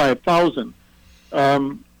 25,000,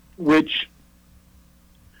 which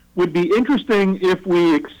would be interesting if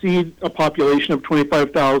we exceed a population of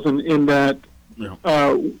 25,000, in that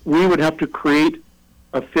we would have to create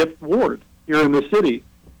a fifth ward here in the city.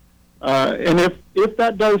 And if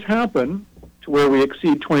that does happen, to where we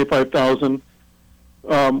exceed 25,000,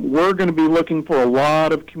 we're going to be looking for a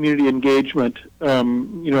lot of community engagement,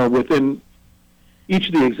 within each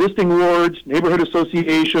of the existing wards, neighborhood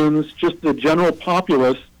associations, just the general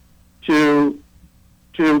populace, to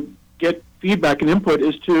get feedback and input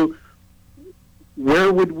as to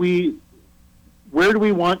where do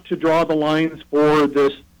we want to draw the lines for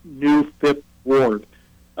this new fifth ward.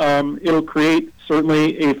 It'll create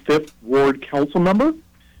certainly a fifth ward council member,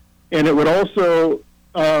 and it would also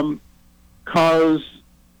cause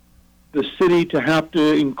the city to have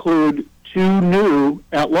to include 2 new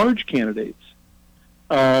at-large candidates.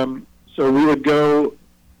 So we would go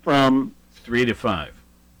from 3 to 5.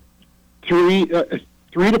 3 to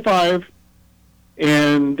 5,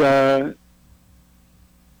 and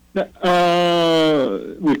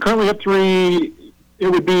we currently have 3. It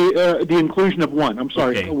would be the inclusion of 1. I'm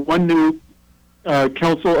sorry, Okay. 1 new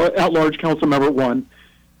at-large council member, 1,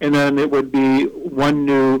 and then it would be 1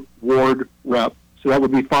 new ward rep. So that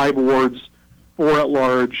would be 5 wards, 4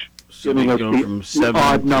 at-large, So giving we us go the from 7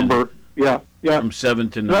 odd to- number. Yeah. From 7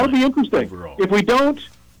 to 9. That would be interesting. Overall. If we don't,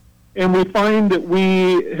 and we find that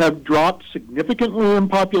we have dropped significantly in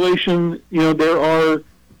population, there are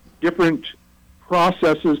different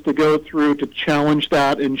processes to go through to challenge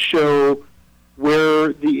that and show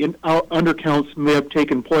where the undercounts may have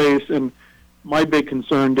taken place. And my big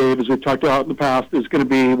concern, Dave, as we've talked about in the past, is going to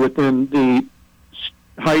be within the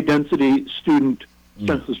high-density student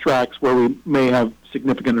census tracts where we may have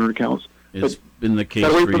significant undercounts. It's been the case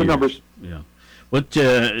gotta wait for for the years. numbers. Yeah. What?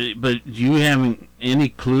 But you haven't any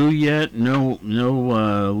clue yet? No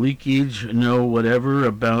leakage? No whatever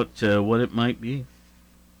about what it might be?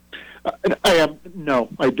 I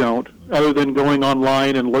don't. Other than going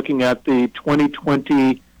online and looking at the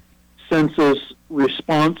 2020 census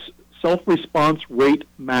self-response rate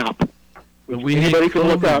map. But we had Anybody can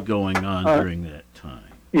look COVID up. going on during that time.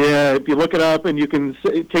 Yeah, if you look it up, and you can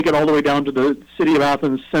take it all the way down to the City of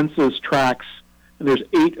Athens census tracts, and there's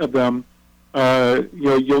 8 of them.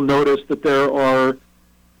 You'll notice that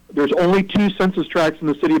there's only 2 census tracts in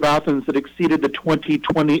the City of Athens that exceeded the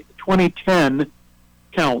 2010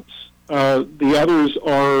 counts. The others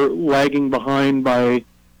are lagging behind by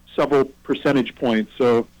several percentage points.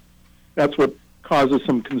 So that's what causes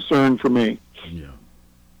some concern for me. Yeah.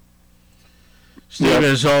 Steve,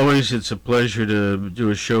 as always, it's a pleasure to do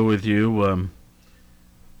a show with you.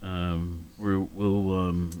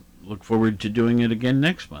 We'll look forward to doing it again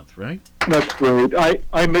next month, right? That's great.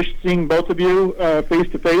 I miss seeing both of you face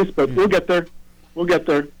to face, but we'll get there. We'll get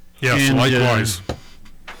there. Yes, And, likewise.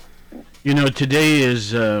 Today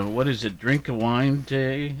is, what is it, Drink Wine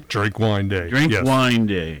Day? Drink Wine Day. Drink yes. Wine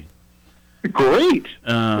Day. Great.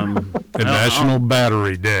 And National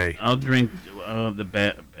Battery Day. I'll drink the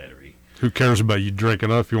battery. Who cares about you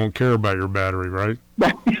drinking enough? You won't care about your battery, right?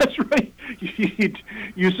 That's right.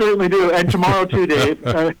 You certainly do. And tomorrow too, Dave,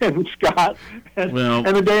 and Scott, and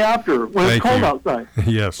the day after when it's cold outside.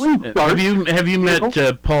 Yes. Have you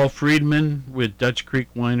met Paul Friedman with Dutch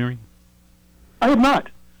Creek Winery? I have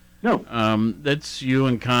not. No. That's you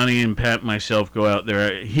and Connie and Pat and myself go out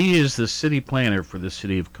there. He is the city planner for the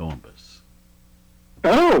city of Columbus.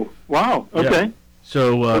 Oh, wow. Okay. Yeah.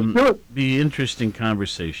 So be interesting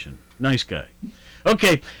conversation. Nice guy.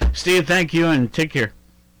 Okay, Steve, thank you and take care.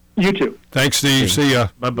 You too. Thanks, Steve. Okay. See ya.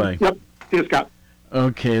 Bye-bye. Yep. See you, Scott.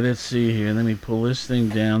 Okay, let's see here. Let me pull this thing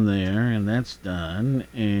down there, and that's done.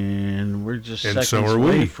 And we're just And seconds so are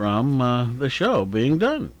away we. from the show being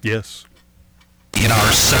done. Yes. in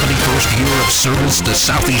our 71st year of service to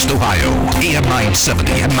Southeast Ohio. AM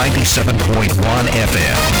 970 and 97.1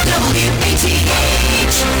 FM.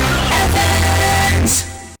 WATH Athens.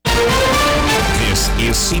 This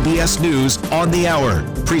is CBS News on the Hour,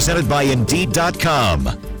 presented by Indeed.com.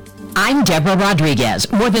 I'm Deborah Rodriguez.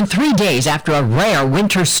 More than 3 days after a rare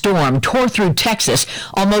winter storm tore through Texas,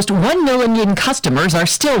 almost 1 million customers are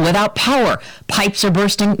still without power. Pipes are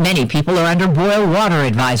bursting. Many people are under boil water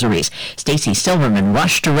advisories. Stacy Silverman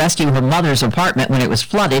rushed to rescue her mother's apartment when it was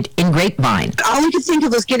flooded in Grapevine. All we could think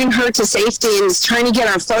of was getting her to safety and trying to get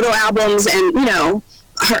our photo albums and,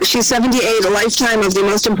 she's 78, a lifetime of the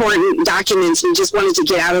most important documents. We just wanted to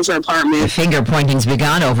get out of her apartment. The finger pointing's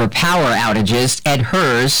begun over power outages. Ed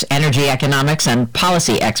Hers, energy economics and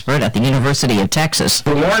policy expert at the University of Texas.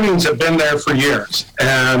 The warnings have been there for years,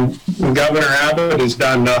 and Governor Abbott has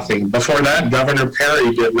done nothing. Before that, Governor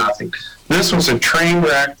Perry did nothing. This was a train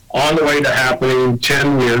wreck on the way to happening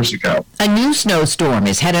 10 years ago. A new snowstorm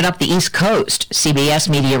is headed up the East Coast. CBS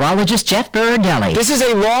meteorologist Jeff Berardelli. This is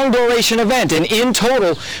a long-duration event, and in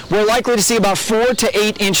total, we're likely to see about 4 to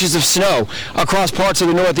 8 inches of snow across parts of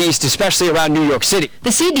the Northeast, especially around New York City. The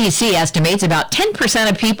CDC estimates about 10%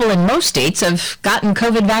 of people in most states have gotten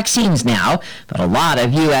COVID vaccines now, but a lot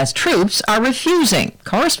of U.S. troops are refusing.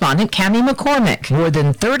 Correspondent Cammie McCormick. More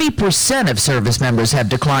than 30% of service members have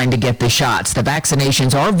declined to get the shots. The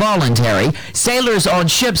vaccinations are voluntary. Sailors on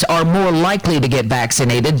ships are more likely to get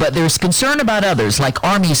vaccinated, but there's concern about others, like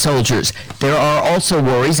Army soldiers. There are also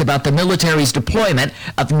worries about the military's deployment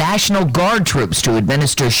of National Guard troops to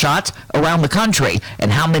administer shots around the country,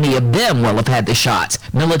 and how many of them will have had the shots.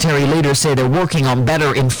 Military leaders say they're working on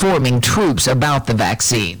better informing troops about the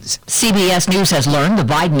vaccines. CBS News has learned the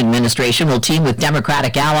Biden administration will team with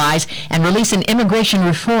Democratic allies and release an immigration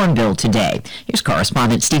reform bill today. Here's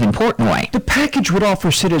correspondent Stephen Portnoy. The package would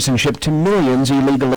offer citizenship to millions illegally